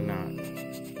assured not.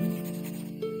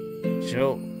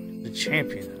 Joe, the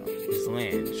champion of his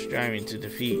land, striving to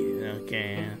defeat.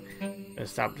 Okay,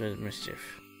 let's stop the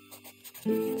mischief.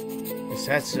 Is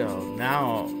that so?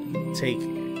 Now take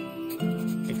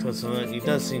a closer look. He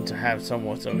does seem to have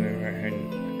somewhat of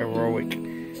an heroic.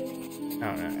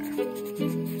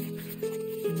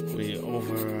 We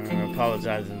over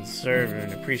apologize and serve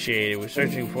and appreciate it. We're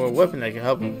searching for a weapon that can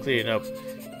help him clear it up.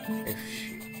 If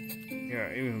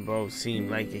your even both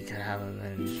seemed like it could have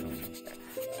advantage on it.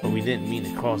 But we didn't mean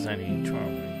to cause any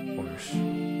trouble, of course.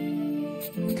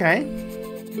 Okay.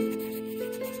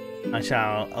 I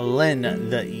shall lend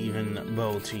the even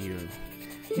bow to you.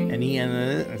 And he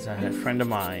is a friend of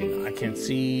mine. I can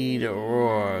see the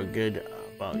aurora good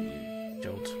about you,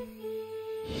 Jolt.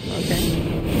 Okay.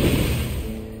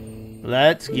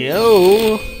 Let's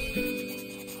go.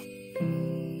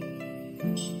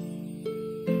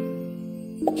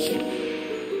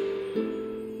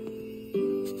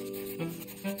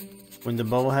 When the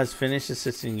bow has finished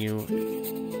assisting you,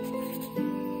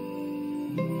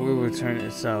 will return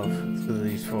itself to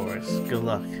these forests. Good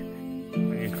luck.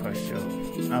 Your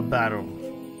question. A battle.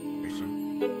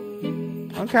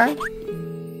 Okay.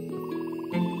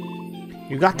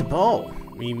 You got the bow.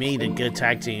 We made a good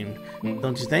tag team,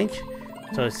 don't you think?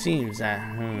 So it seems that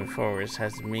Human Forest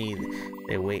has made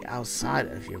their way outside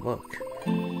of your book.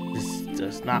 This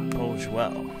does not bode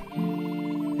well.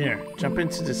 Here, jump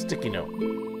into the sticky note.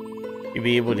 You'll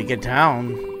be able to get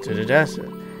down to the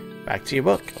desert. Back to your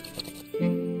book.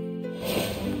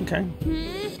 Okay.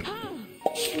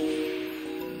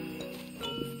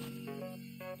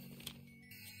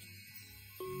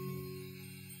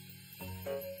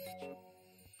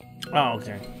 Oh,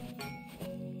 okay.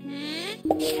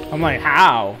 I'm like,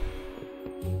 how?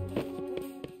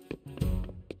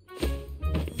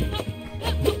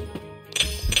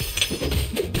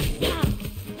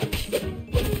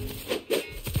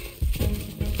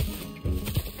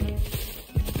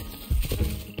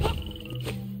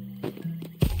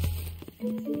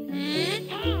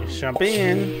 Let's jump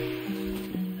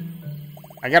in.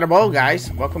 I got a bow, guys.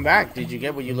 Welcome back. Did you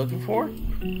get what you're looking for?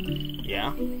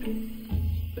 Yeah.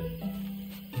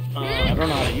 I don't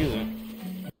know how to use it.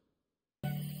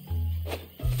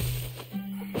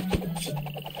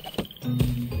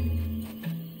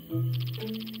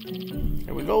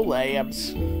 Pro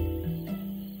Labs.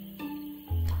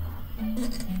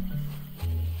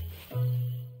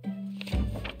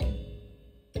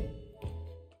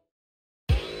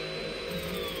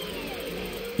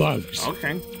 Bugs.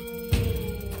 Okay.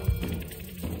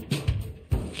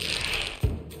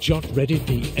 Jot readied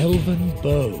the elven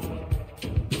bow.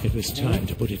 It was time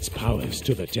to put its powers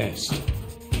to the test.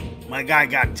 My guy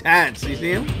got tats. You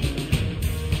see him?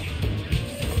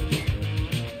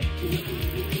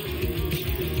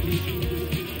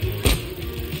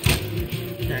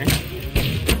 Okay.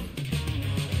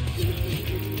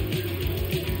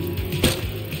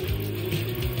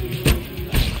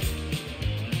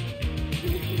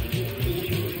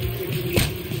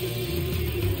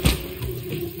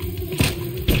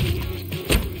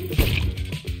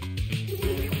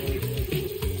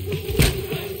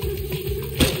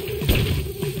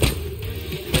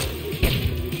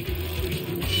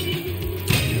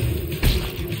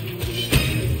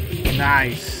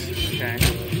 Nice. Okay.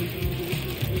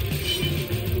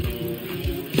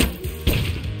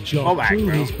 Jock threw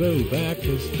his bow back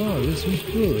as far as he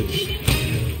could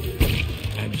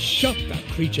and shot that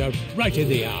creature right in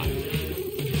the eye.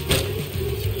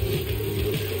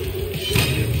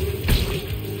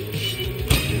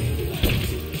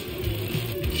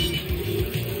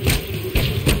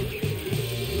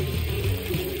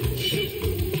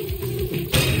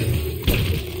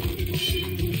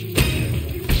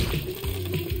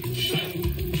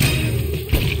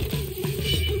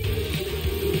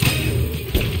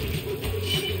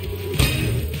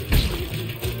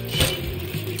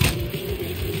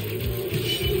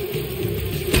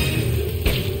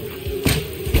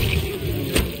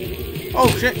 Oh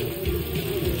shit!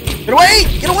 Get away!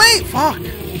 Get away! Fuck!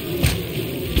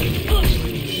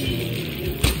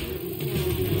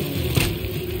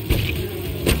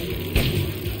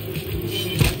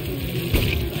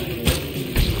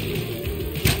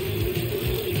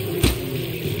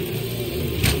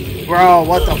 Bro,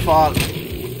 what the fuck?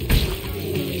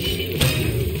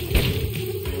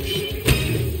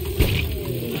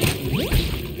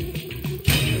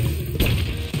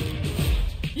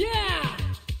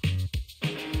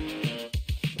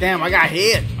 Damn, I got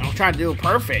hit. I was trying to do it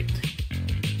perfect.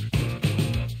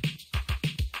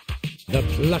 The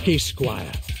Plucky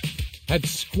Squire had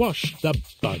squashed the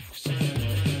bugs.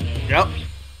 Yep.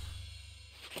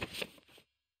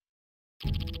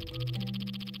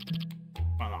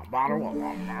 A bottle of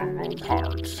marble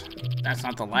parts. That's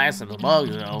not the last of the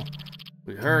bugs, though.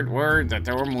 We heard word that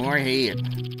there were more ahead.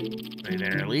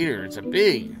 Their leader is a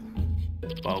big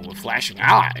bug with flashing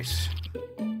eyes.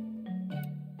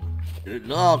 Good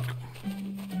luck.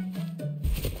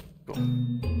 Go.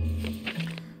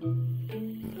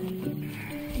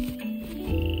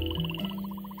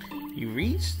 You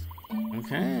reached?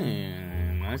 Okay.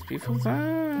 Nice peaceful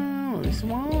time. At least it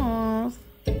was.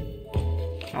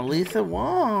 At least it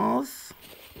was.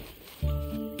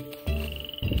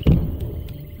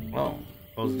 Oh,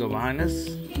 close the door behind us.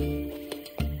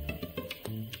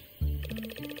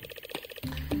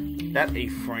 That a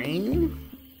frame?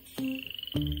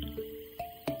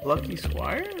 Plucky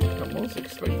Squire? The most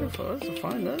expected for us to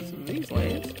find us in these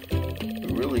lands.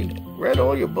 We really read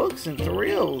all your books and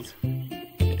thrilled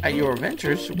at your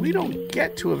adventures. We don't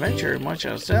get to adventure much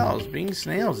ourselves, being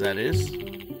snails, that is.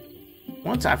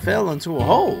 Once I fell into a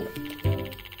hole.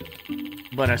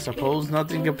 But I suppose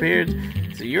nothing compared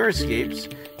to your escapes.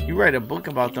 You write a book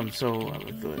about them so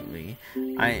eloquently.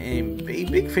 I am a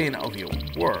big fan of your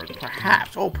work.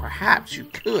 Perhaps, oh perhaps you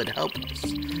could help us.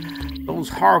 Those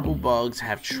horrible bugs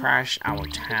have trashed our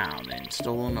town and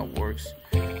stolen our works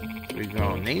we've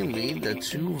grown, namely the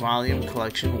 2-volume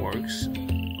collection works.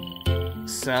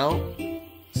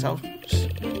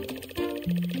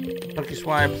 Plucky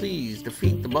Squire, please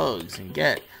defeat the bugs and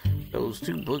get those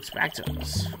 2 books back to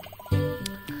us.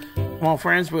 Come on,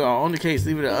 friends, we are on the case.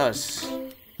 Leave it to us.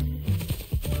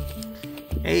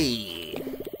 Hey.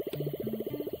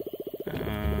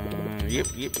 Yep.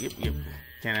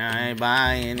 Can I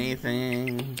buy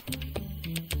anything?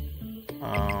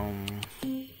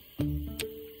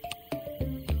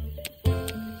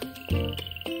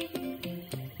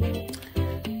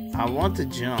 I want to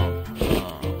jump.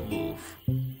 Move.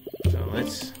 So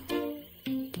let's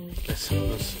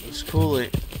cool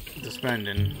it to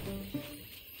spending.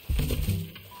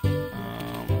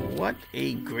 What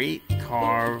a great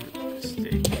carved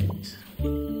stick.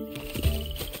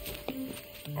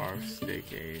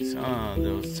 Staircase. Oh,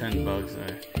 those 10 bugs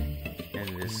are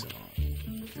in this.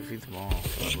 Defeat them all.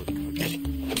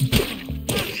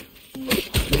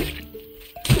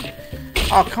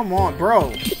 Oh, come on,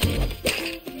 bro.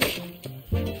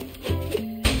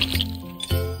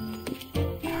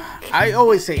 I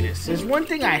always say this. There's one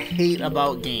thing I hate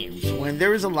about games. When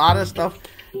there is a lot of stuff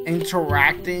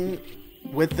interacting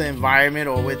with the environment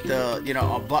or with the, you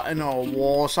know, a button or a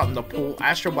wall, something to pull.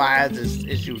 Astro Bot has this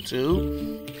issue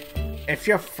too. If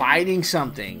you're fighting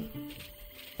something,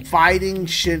 fighting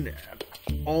should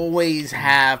always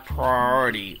have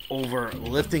priority over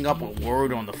lifting up a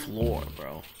word on the floor,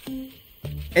 bro.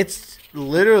 It's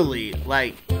literally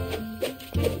like...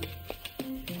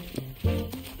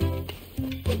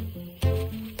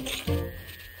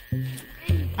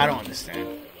 I don't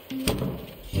understand.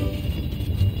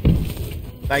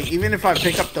 Like, even if I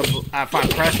pick up the... If I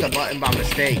press the button by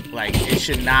mistake, like, it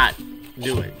should not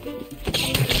do it.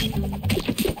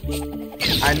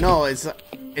 I know,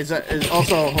 it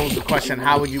also holds the question,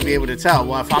 how would you be able to tell?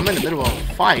 Well, if I'm in the middle of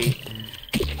a fight,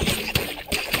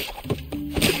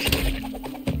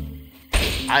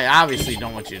 I obviously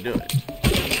don't want you to do it.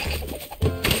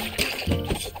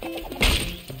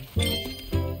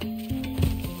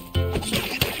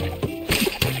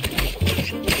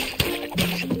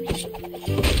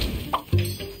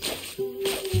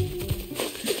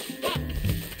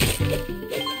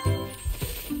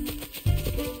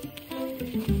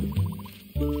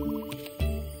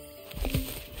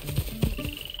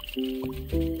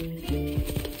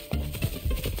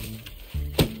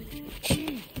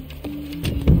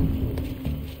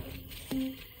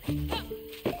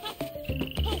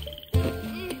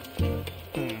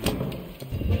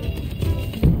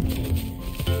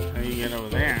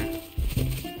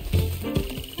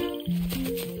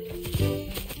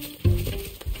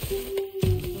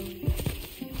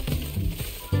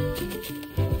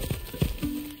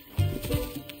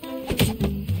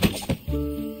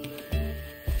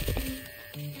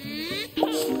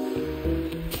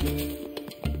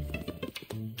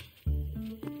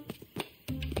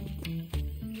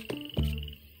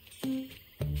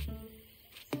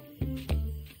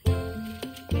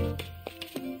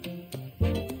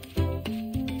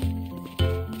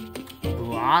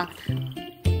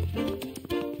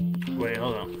 Wait,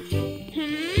 hold on.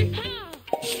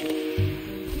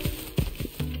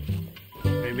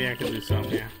 Maybe I could do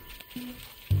something here.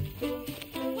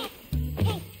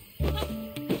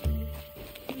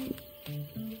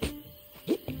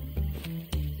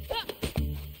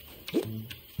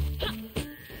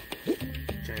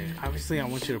 Okay, obviously I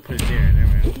want you to put it there. There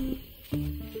we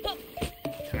go.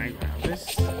 Can I grab this?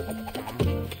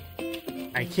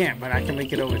 I can't, but I can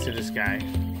make it over to this guy.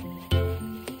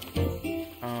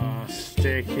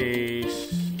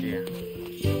 Staircase, yeah.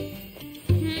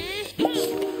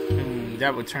 And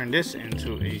that would turn this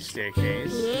into a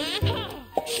staircase.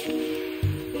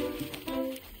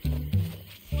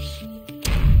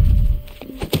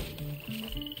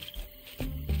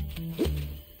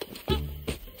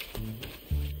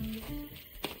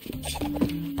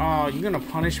 Oh, you're gonna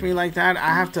punish me like that? I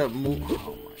have to move.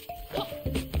 Oh my God.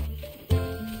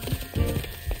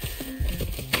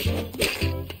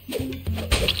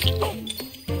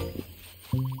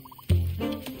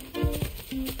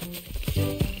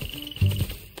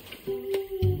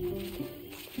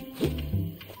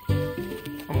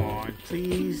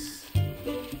 Please.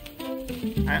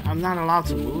 I'm not allowed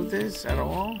to move this at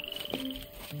all?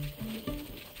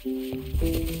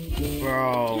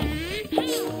 Bro.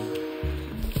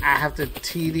 I have to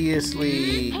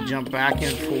tediously jump back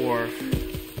and forth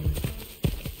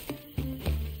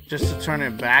just to turn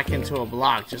it back into a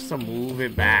block, just to move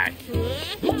it back.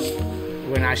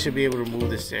 When I should be able to move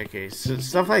the staircase. So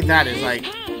stuff like that is like...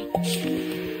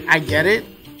 I get it.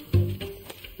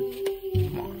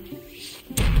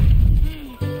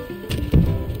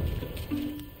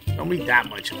 Don't be that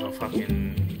much of a fucking...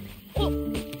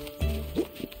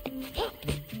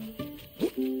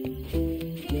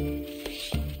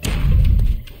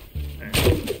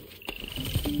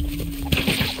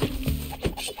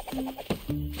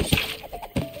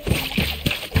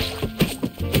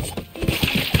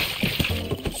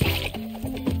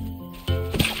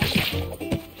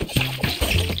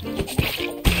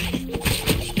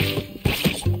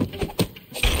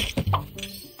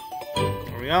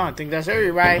 I think that's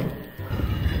everybody.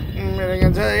 I'm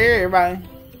gonna tell everybody.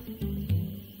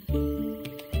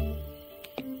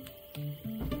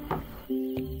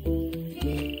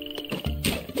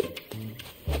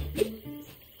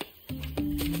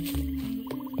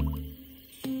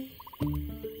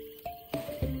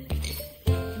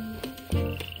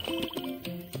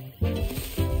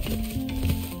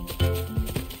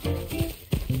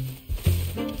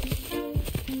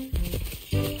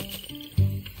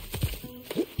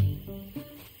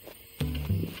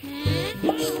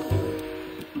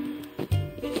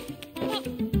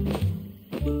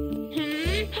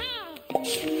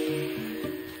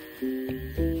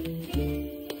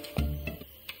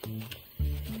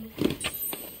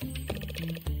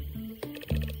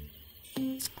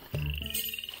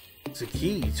 It's a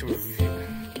key to review.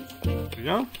 Here we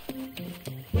go.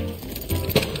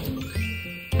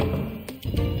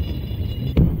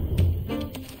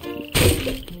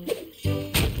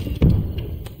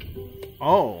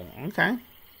 Oh, okay.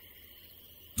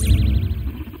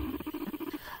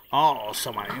 Oh,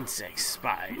 so my insect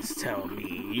spies tell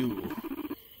me you,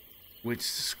 which the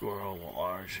squirrel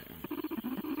large,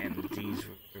 and these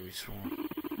were very strong.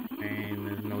 And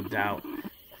there's no doubt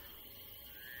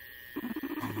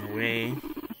on the way.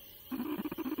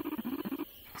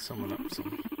 Someone up,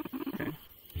 some. Okay.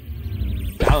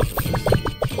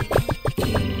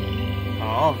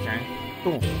 Oh, okay.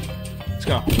 Cool. Let's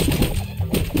go.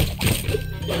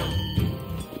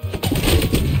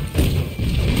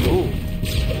 Ooh.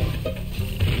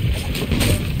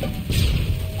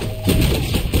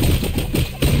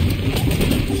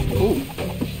 Ooh.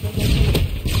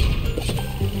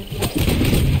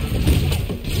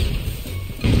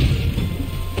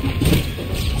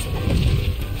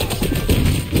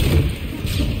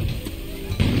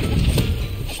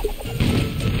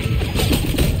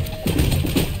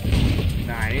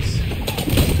 Nice.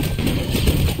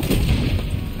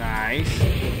 Nice.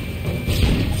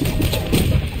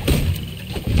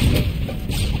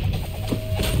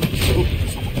 Ooh.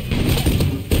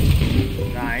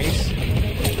 Nice.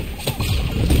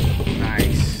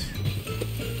 Nice.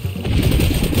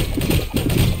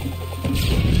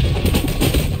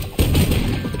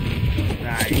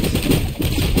 Nice.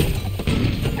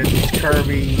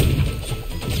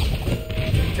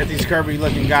 Get these Kirby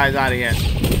looking guys out of here.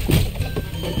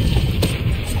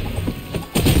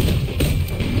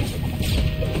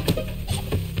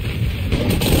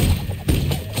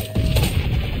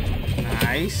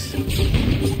 Nice.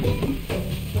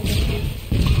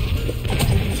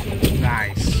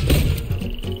 Nice.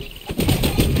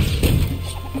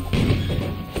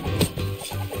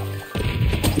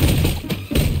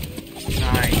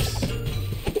 Nice.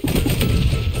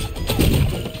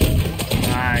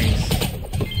 Nice.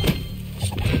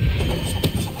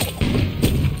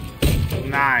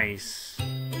 Nice.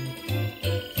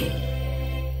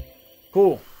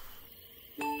 Cool.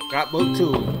 Got book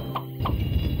 2.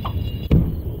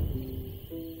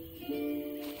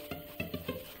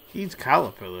 These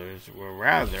caterpillars were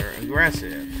rather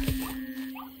aggressive.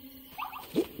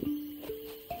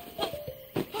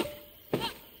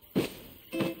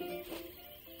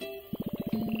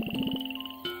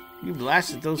 You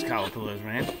blasted those caterpillars,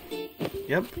 man.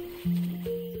 Yep.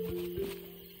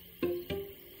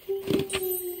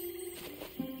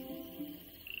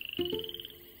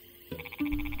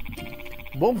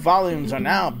 Both volumes are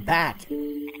now back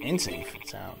in safe and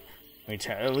sound. We're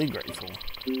eternally grateful.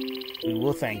 We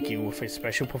will thank you with a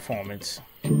special performance.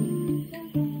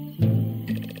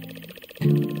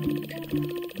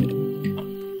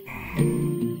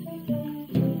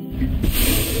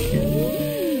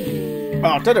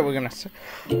 Oh, I thought they were gonna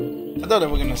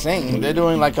sing. They're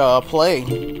doing like a play.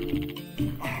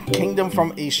 Kingdom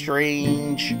from a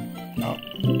strange. Oh.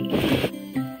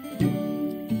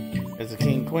 There's a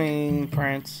king, queen,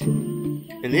 prince.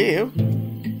 Hello.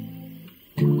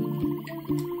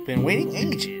 Been waiting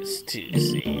ages to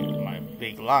see my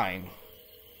big line.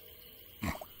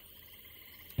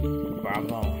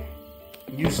 Bravo.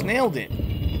 You snailed it.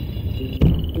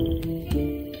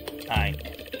 Alright.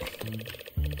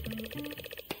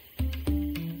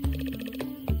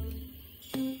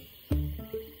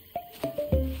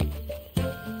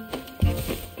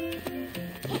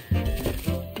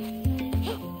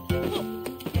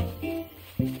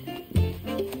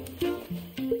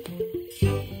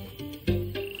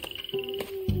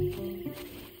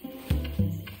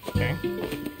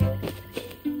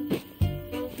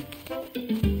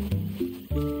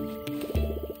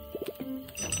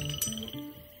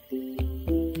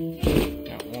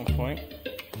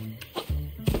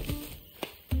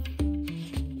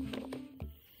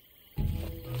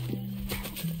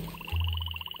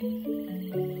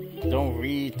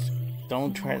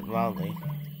 Don't tread loudly.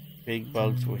 Big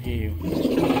bugs will hear you.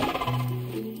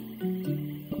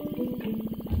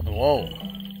 Whoa.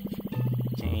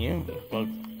 Can you? Bug.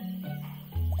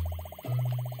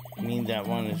 I mean that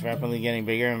one is rapidly getting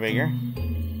bigger and bigger.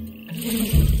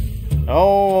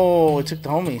 Oh, it took the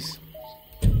homies.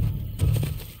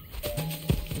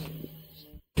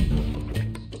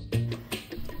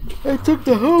 I took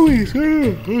the homies.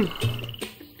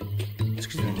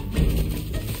 Excuse me.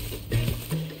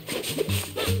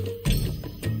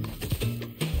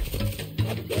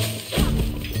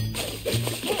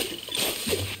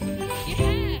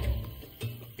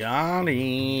 Got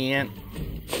it.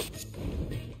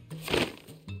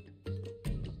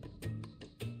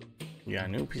 Yeah, a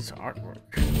new piece of artwork.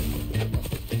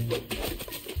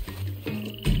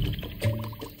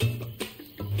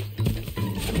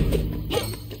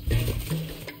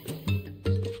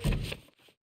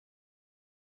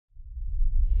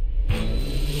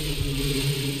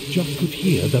 Jock could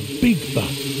hear the big bug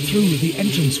through the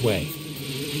entranceway.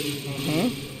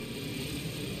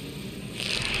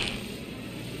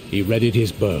 He readied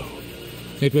his bow.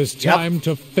 It was time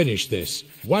to finish this,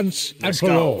 once and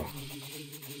for all.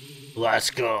 Let's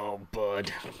go,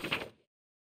 bud.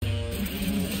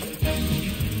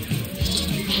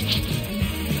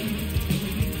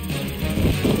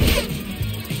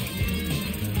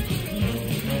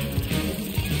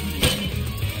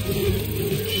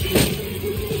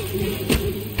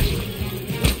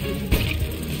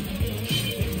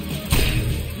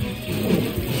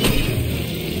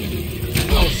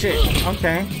 Oh shit,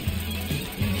 okay.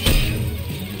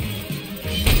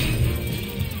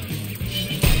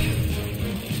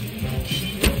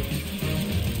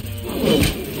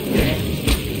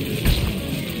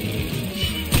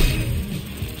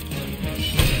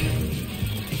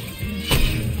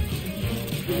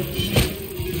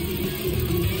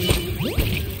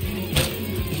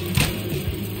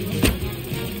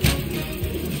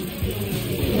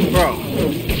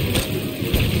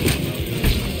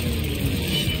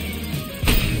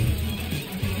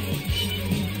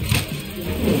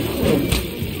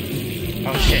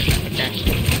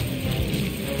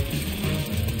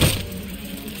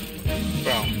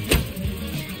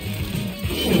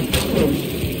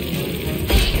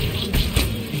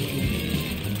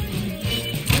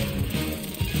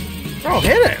 Bro,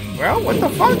 hit him, bro. What the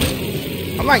fuck?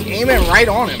 I'm like aiming right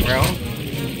on him, bro.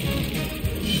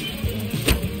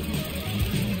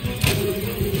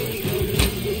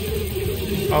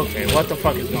 Okay, what the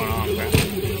fuck is going on, bro?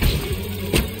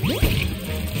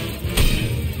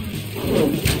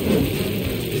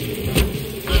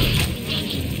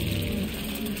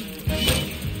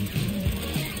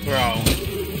 Bro.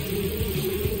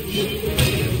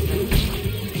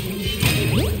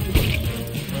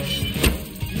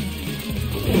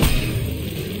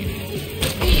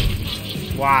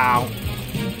 Wow.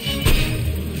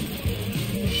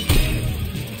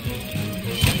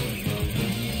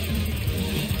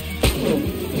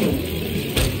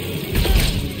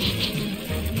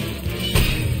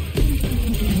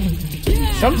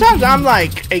 Sometimes I'm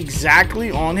like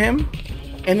exactly on him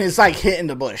and it's like hitting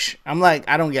the bush. I'm like,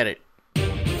 I don't get it.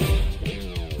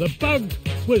 The bug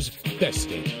was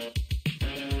bested.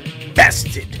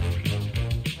 Bested.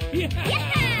 Yeah.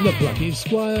 The Plucky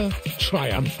Squire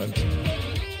triumphant.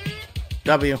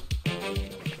 W.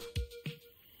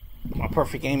 My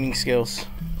perfect aiming skills.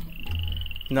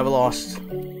 Never lost.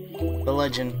 The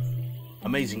legend.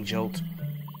 Amazing jolt.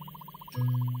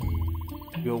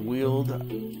 You'll wield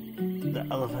the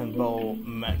elephant bow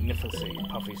magnificently,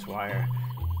 Plucky Squire.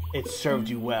 It served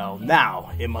you well.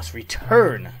 Now it must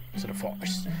return to the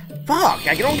forest. Fuck!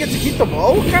 I don't get to keep the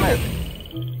bow? What kind of...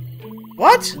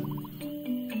 What?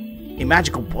 A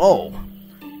magical bow?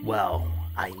 Well,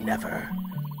 I never.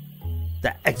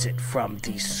 The exit from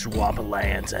these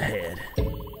swamplands ahead.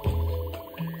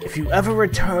 If you ever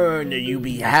return, you'll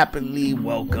be happily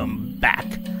welcomed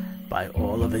back by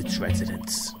all of its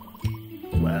residents.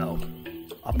 Well,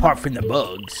 apart from the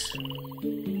bugs,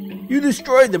 you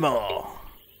destroyed them all.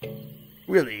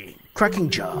 Really, cracking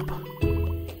job.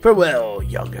 Farewell,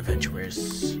 young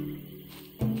adventurers.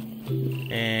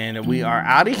 And we are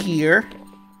out of here.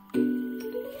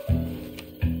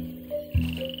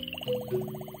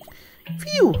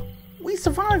 Phew, we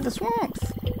survived the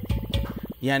swamps.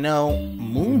 Yeah, no,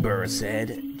 Moonbird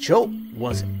said Jolt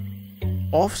was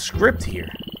off script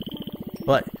here.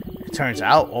 But it turns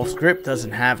out off script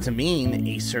doesn't have to mean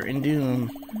a certain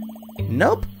doom.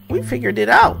 Nope, we figured it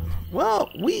out. Well,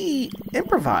 we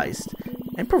improvised.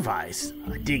 I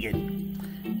dig it.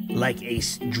 Like a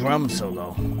drum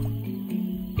solo.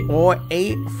 Or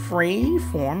a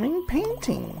free-forming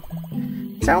painting.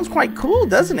 Sounds quite cool,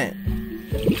 doesn't it?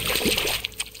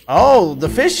 Oh, the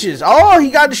fishes. Oh,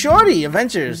 he got the shorty.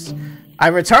 Adventures. I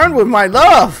returned with my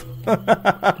love.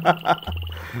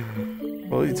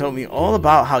 Well, he told me all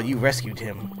about how you rescued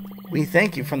him. We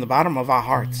thank you from the bottom of our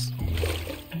hearts.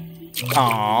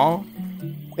 Aww.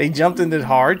 They jumped into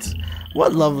hearts.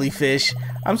 What lovely fish.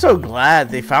 I'm so glad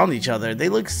they found each other. They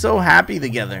look so happy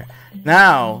together.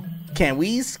 Now, can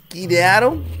we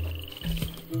skedaddle?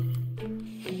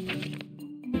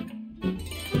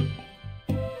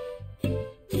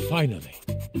 Finally,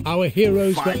 our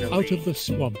heroes got out of the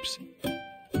swamps.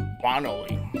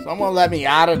 Finally, someone let me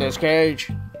out of this cage.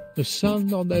 The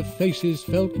sun on their faces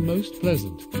felt most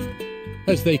pleasant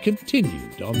as they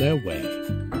continued on their way.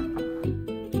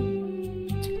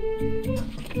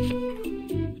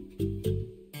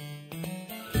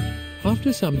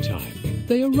 After some time,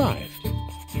 they arrived.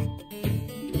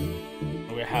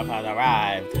 We have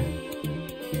arrived.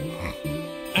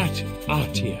 At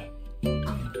Artea.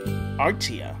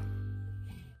 Artea.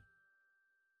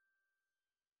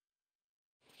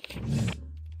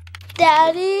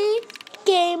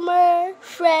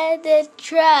 DaddyGamerFred is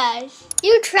trash.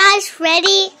 You trash,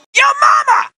 Freddy? Yo,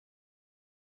 mama!